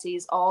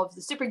stewardesses of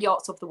the super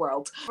yachts of the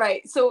world.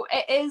 Right, so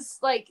it is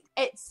like,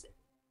 it's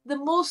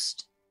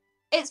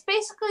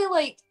basically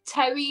like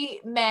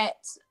Towie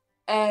met,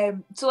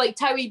 so like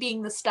Towie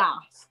being the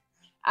staff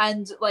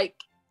and like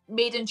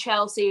Made in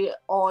Chelsea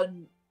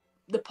on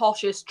the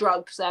poshest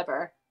drugs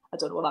ever. I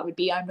don't know what that would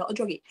be. I'm not a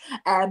druggie.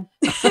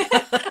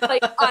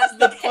 Like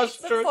the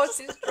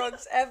poshest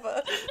drugs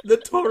ever. The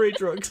Tory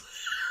drugs.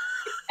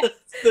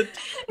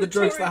 the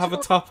drugs that have a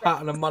top hat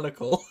and a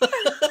monocle.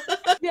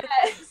 Yeah,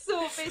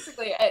 so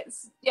basically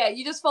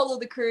you just follow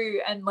the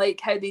crew and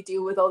like how they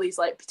deal with all these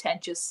like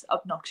pretentious,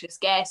 obnoxious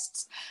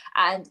guests,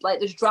 and like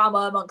there's drama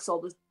amongst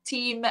all the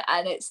team,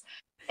 and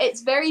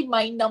it's very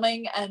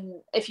mind-numbing,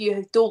 and if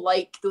you don't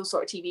like those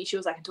sort of TV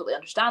shows, I can totally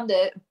understand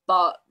it,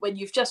 but when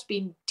you've just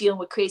been dealing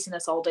with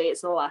craziness all day,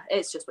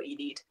 it's just what you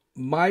need.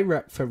 My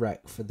rec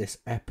for this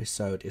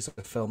episode is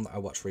a film that I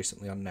watched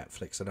recently on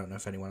Netflix. I don't know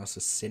if anyone else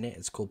has seen it.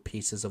 It's called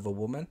Pieces of a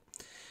Woman.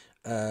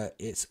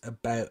 It's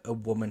about a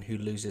woman who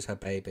loses her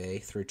baby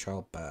through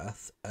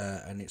childbirth,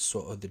 and it's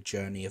sort of the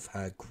journey of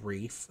her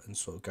grief and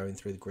sort of going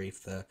through the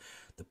grief, the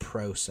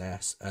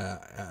process.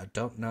 I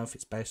don't know if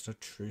it's based on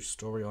a true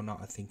story or not.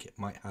 I think it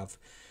might have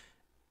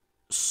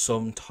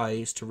some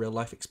ties to real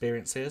life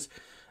experiences,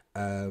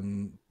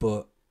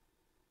 but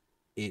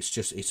it's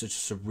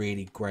just a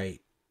really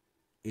great.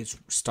 It's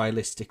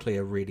stylistically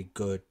a really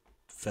good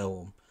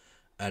film,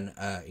 and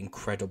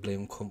incredibly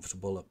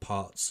uncomfortable at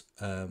parts.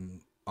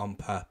 On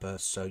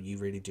purpose, so you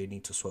really do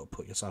need to sort of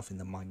put yourself in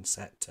the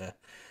mindset to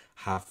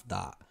have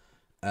that.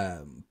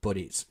 But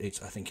it's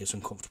I think it's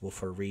uncomfortable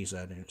for a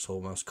reason, and it's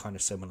almost kind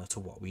of similar to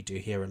what we do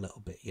here a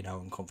little bit,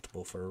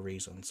 uncomfortable for a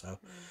reason. So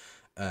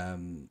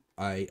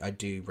I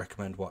do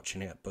recommend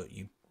watching it, but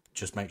you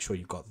just make sure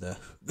you've got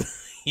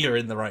you're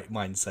in the right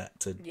mindset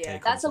to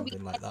take on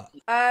something like that.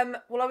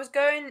 Well, I was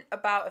going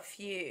about a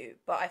few,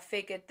 but I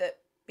figured that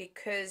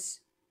because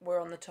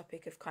we're on the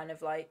topic of kind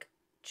of like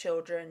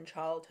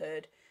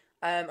childhood,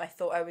 I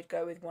thought I would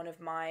go with one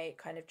of my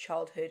kind of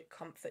childhood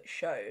comfort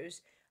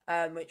shows,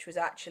 which was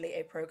actually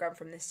a program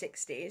from the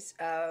 60s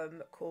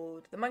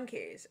called The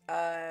Monkees.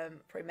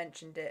 Probably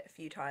mentioned it a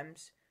few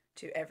times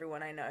to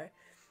everyone I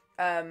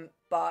know,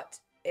 but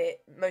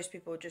most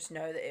people just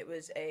know that it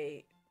was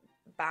a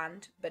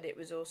band, but it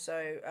was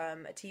also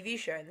a TV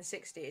show in the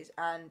 60s,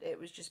 and it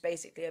was just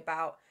basically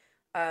about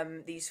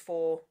these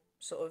 4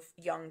 sort of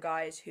young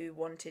guys who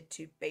wanted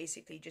to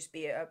basically just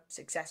be a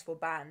successful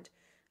band.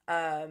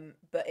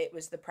 But it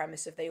was the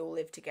premise of they all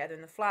lived together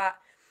in the flat,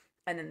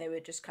 and then they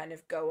would just kind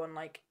of go on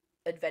like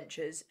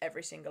adventures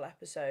every single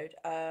episode.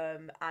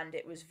 And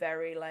it was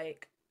very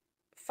like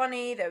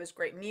funny. There was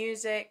great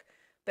music,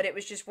 but it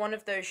was just one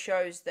of those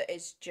shows that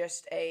has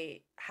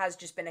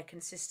just been a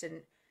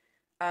consistent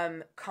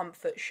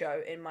comfort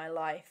show in my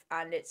life,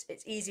 and it's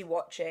easy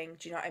watching.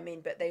 Do you know what I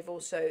mean? But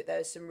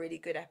there's some really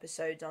good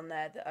episodes on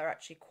there that are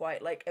actually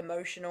quite like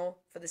emotional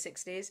for the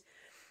 60s.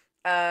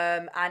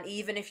 And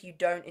even if you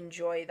don't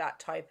enjoy that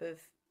type of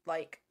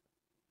like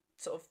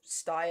sort of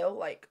style,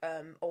 like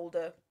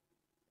older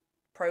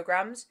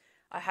programs,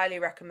 I highly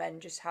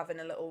recommend just having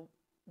a little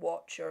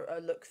watch or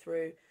a look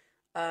through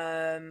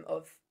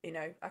of,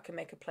 I can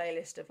make a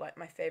playlist of like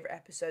my favorite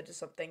episodes or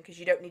something, because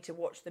you don't need to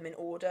watch them in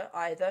order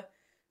either.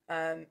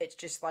 It's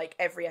just like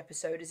every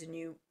episode is a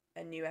new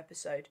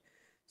episode.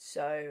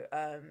 So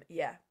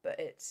but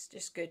it's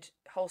just good,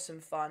 wholesome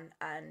fun,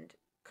 and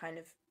kind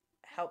of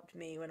helped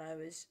me when I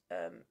was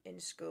in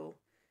school,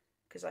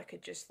 because I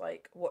could just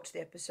like watch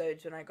the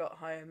episodes when I got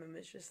home and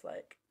was just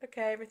like,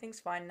 okay, everything's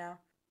fine now.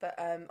 But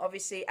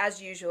obviously, as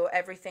usual,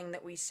 everything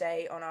that we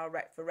say on our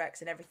Rec for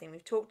Recs and everything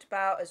we've talked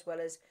about, as well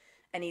as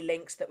any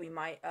links that we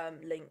might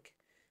link,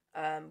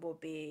 will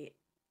be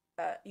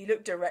you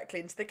look directly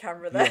into the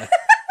camera there.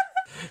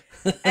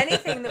 Yeah.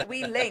 Anything that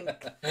we link,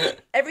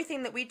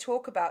 everything that we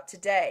talk about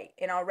today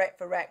in our Rec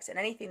for Recs and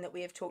anything that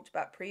we have talked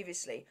about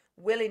previously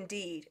will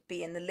indeed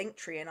be in the link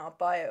tree in our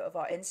bio of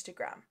our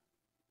Instagram.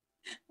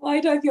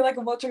 Why do I feel like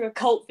I'm watching a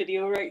cult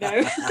video right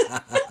now?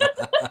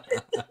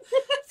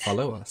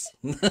 Follow us.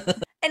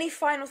 Any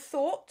final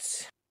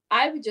thoughts?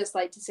 I would just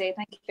like to say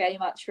thank you very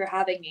much for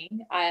having me.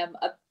 I am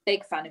a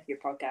big fan of your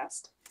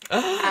podcast.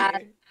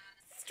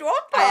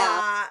 Stop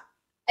that!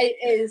 It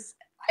is.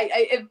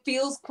 It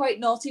feels quite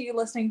naughty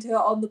listening to it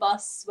on the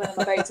bus when I'm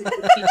about to go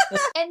to the beach. At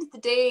the end of the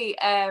day,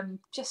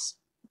 just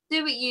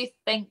do what you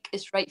think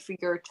is right for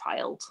your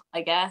child,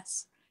 I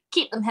guess.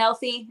 Keep them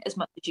healthy as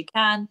much as you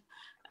can.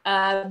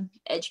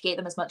 Educate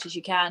them as much as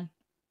you can.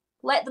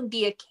 Let them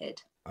be a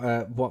kid.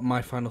 What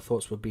my final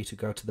thoughts would be to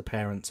go to the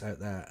parents out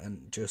there,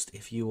 and just,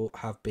 if you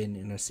have been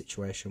in a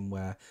situation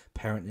where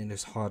parenting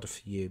is harder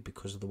for you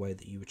because of the way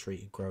that you were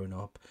treated growing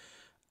up,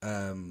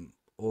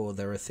 or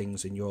there are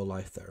things in your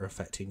life that are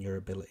affecting your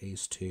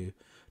abilities to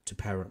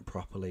parent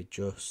properly,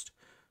 just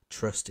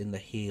trust in the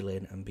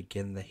healing and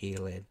begin the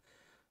healing,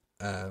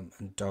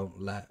 and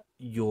don't let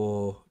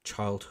your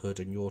childhood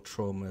and your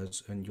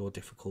traumas and your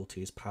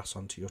difficulties pass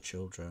on to your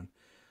children,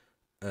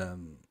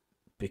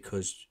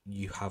 because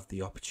you have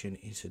the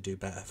opportunity to do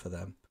better for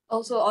them.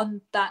 Also,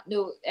 on that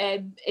note,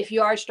 if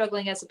you are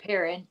struggling as a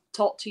parent,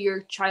 talk to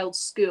your child's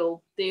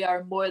school. They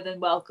are more than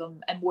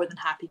welcome and more than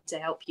happy to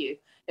help you.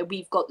 And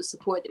we've got the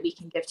support that we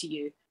can give to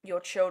you. Your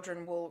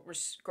children will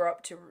grow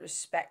up to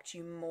respect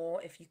you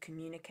more if you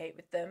communicate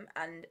with them,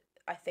 and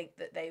I think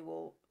that they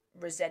will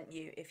resent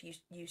you if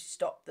you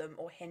stop them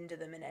or hinder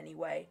them in any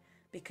way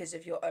because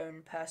of your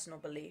own personal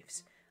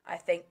beliefs. I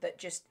think that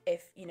just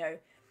if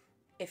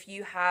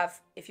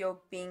you're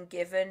being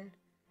given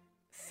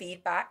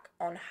feedback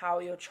on how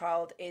your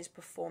child is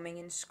performing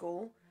in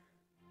school,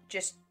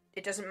 just,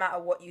 it doesn't matter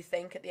what you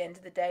think at the end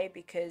of the day,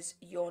 because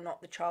you're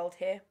not the child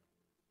here.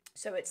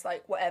 So it's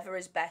like, whatever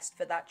is best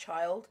for that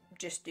child,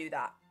 just do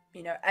that,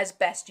 as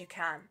best you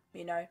can,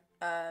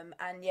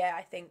 and yeah,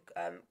 I think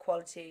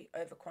quality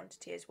over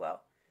quantity as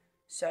well.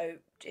 So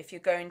if you're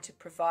going to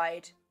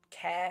provide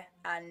care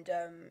and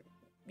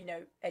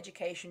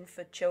education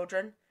for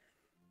children,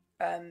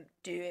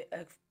 do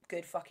a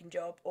good fucking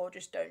job, or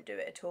just don't do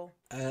it at all.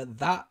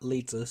 That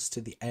leads us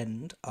to the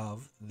end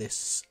of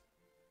this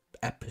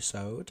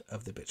episode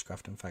of the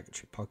Bitchcraft and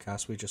Faggotry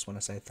Podcast. We just want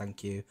to say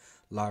thank you,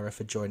 Lara,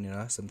 for joining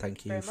us, and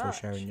thank you for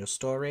sharing your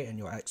story and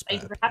your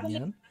expert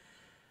opinion.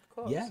 Of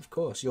course. Yeah, of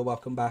course. You're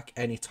welcome back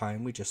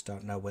anytime. We just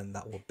don't know when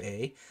that will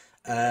be.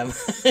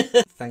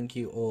 Thank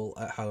you all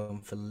at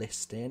home for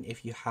listening.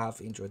 If you have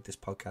enjoyed this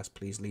podcast,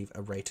 please leave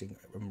a rating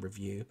and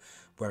review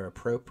where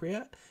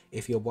appropriate.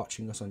 If you're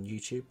watching us on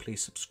YouTube,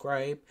 please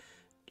subscribe,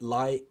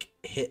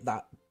 hit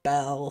that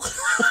bell.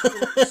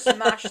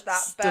 Smash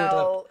that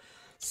bell.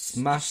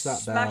 Smash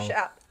that bell. Smash it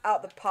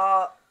out the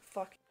park.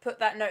 Fuck. Put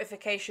that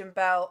notification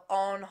bell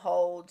on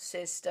hold,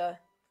 sister.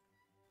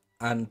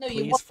 And no,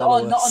 please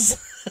follow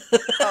us.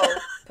 Oh,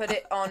 put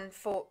it on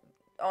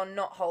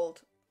not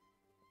hold.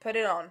 Put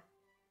it on.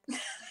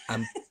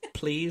 And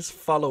please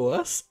follow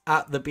us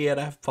at the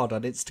BNF Pod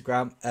on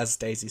Instagram. As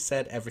Daisy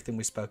said, everything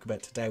we spoke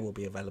about today will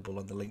be available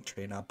on the link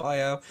tree in our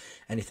bio.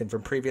 Anything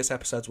from previous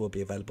episodes will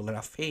be available in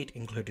our feed,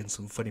 including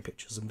some funny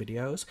pictures and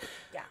videos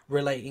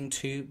relating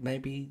to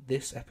maybe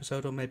this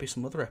episode or maybe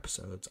some other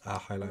episodes. Our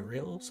highlight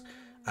reels,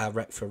 our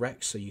rec for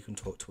rec, so you can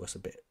talk to us a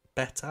bit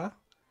better.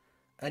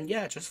 And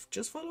yeah,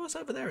 just follow us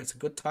over there. It's a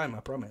good time, I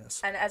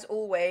promise. And as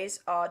always,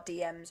 our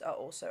DMs are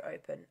also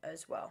open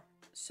as well.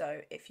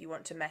 So if you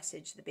want to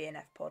message the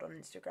BNF Pod on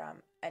Instagram,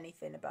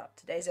 anything about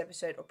today's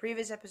episode or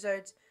previous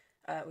episodes,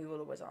 we will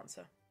always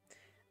answer.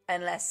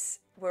 Unless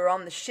we're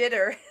on the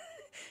shitter,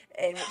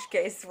 in which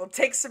case we'll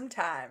take some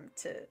time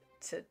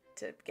to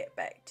get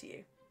back to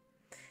you.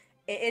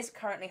 It is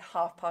currently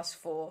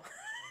 4:30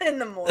 in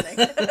the morning.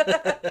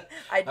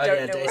 I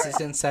don't know. This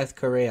is in South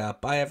Korea.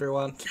 Bye,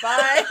 everyone.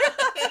 Bye.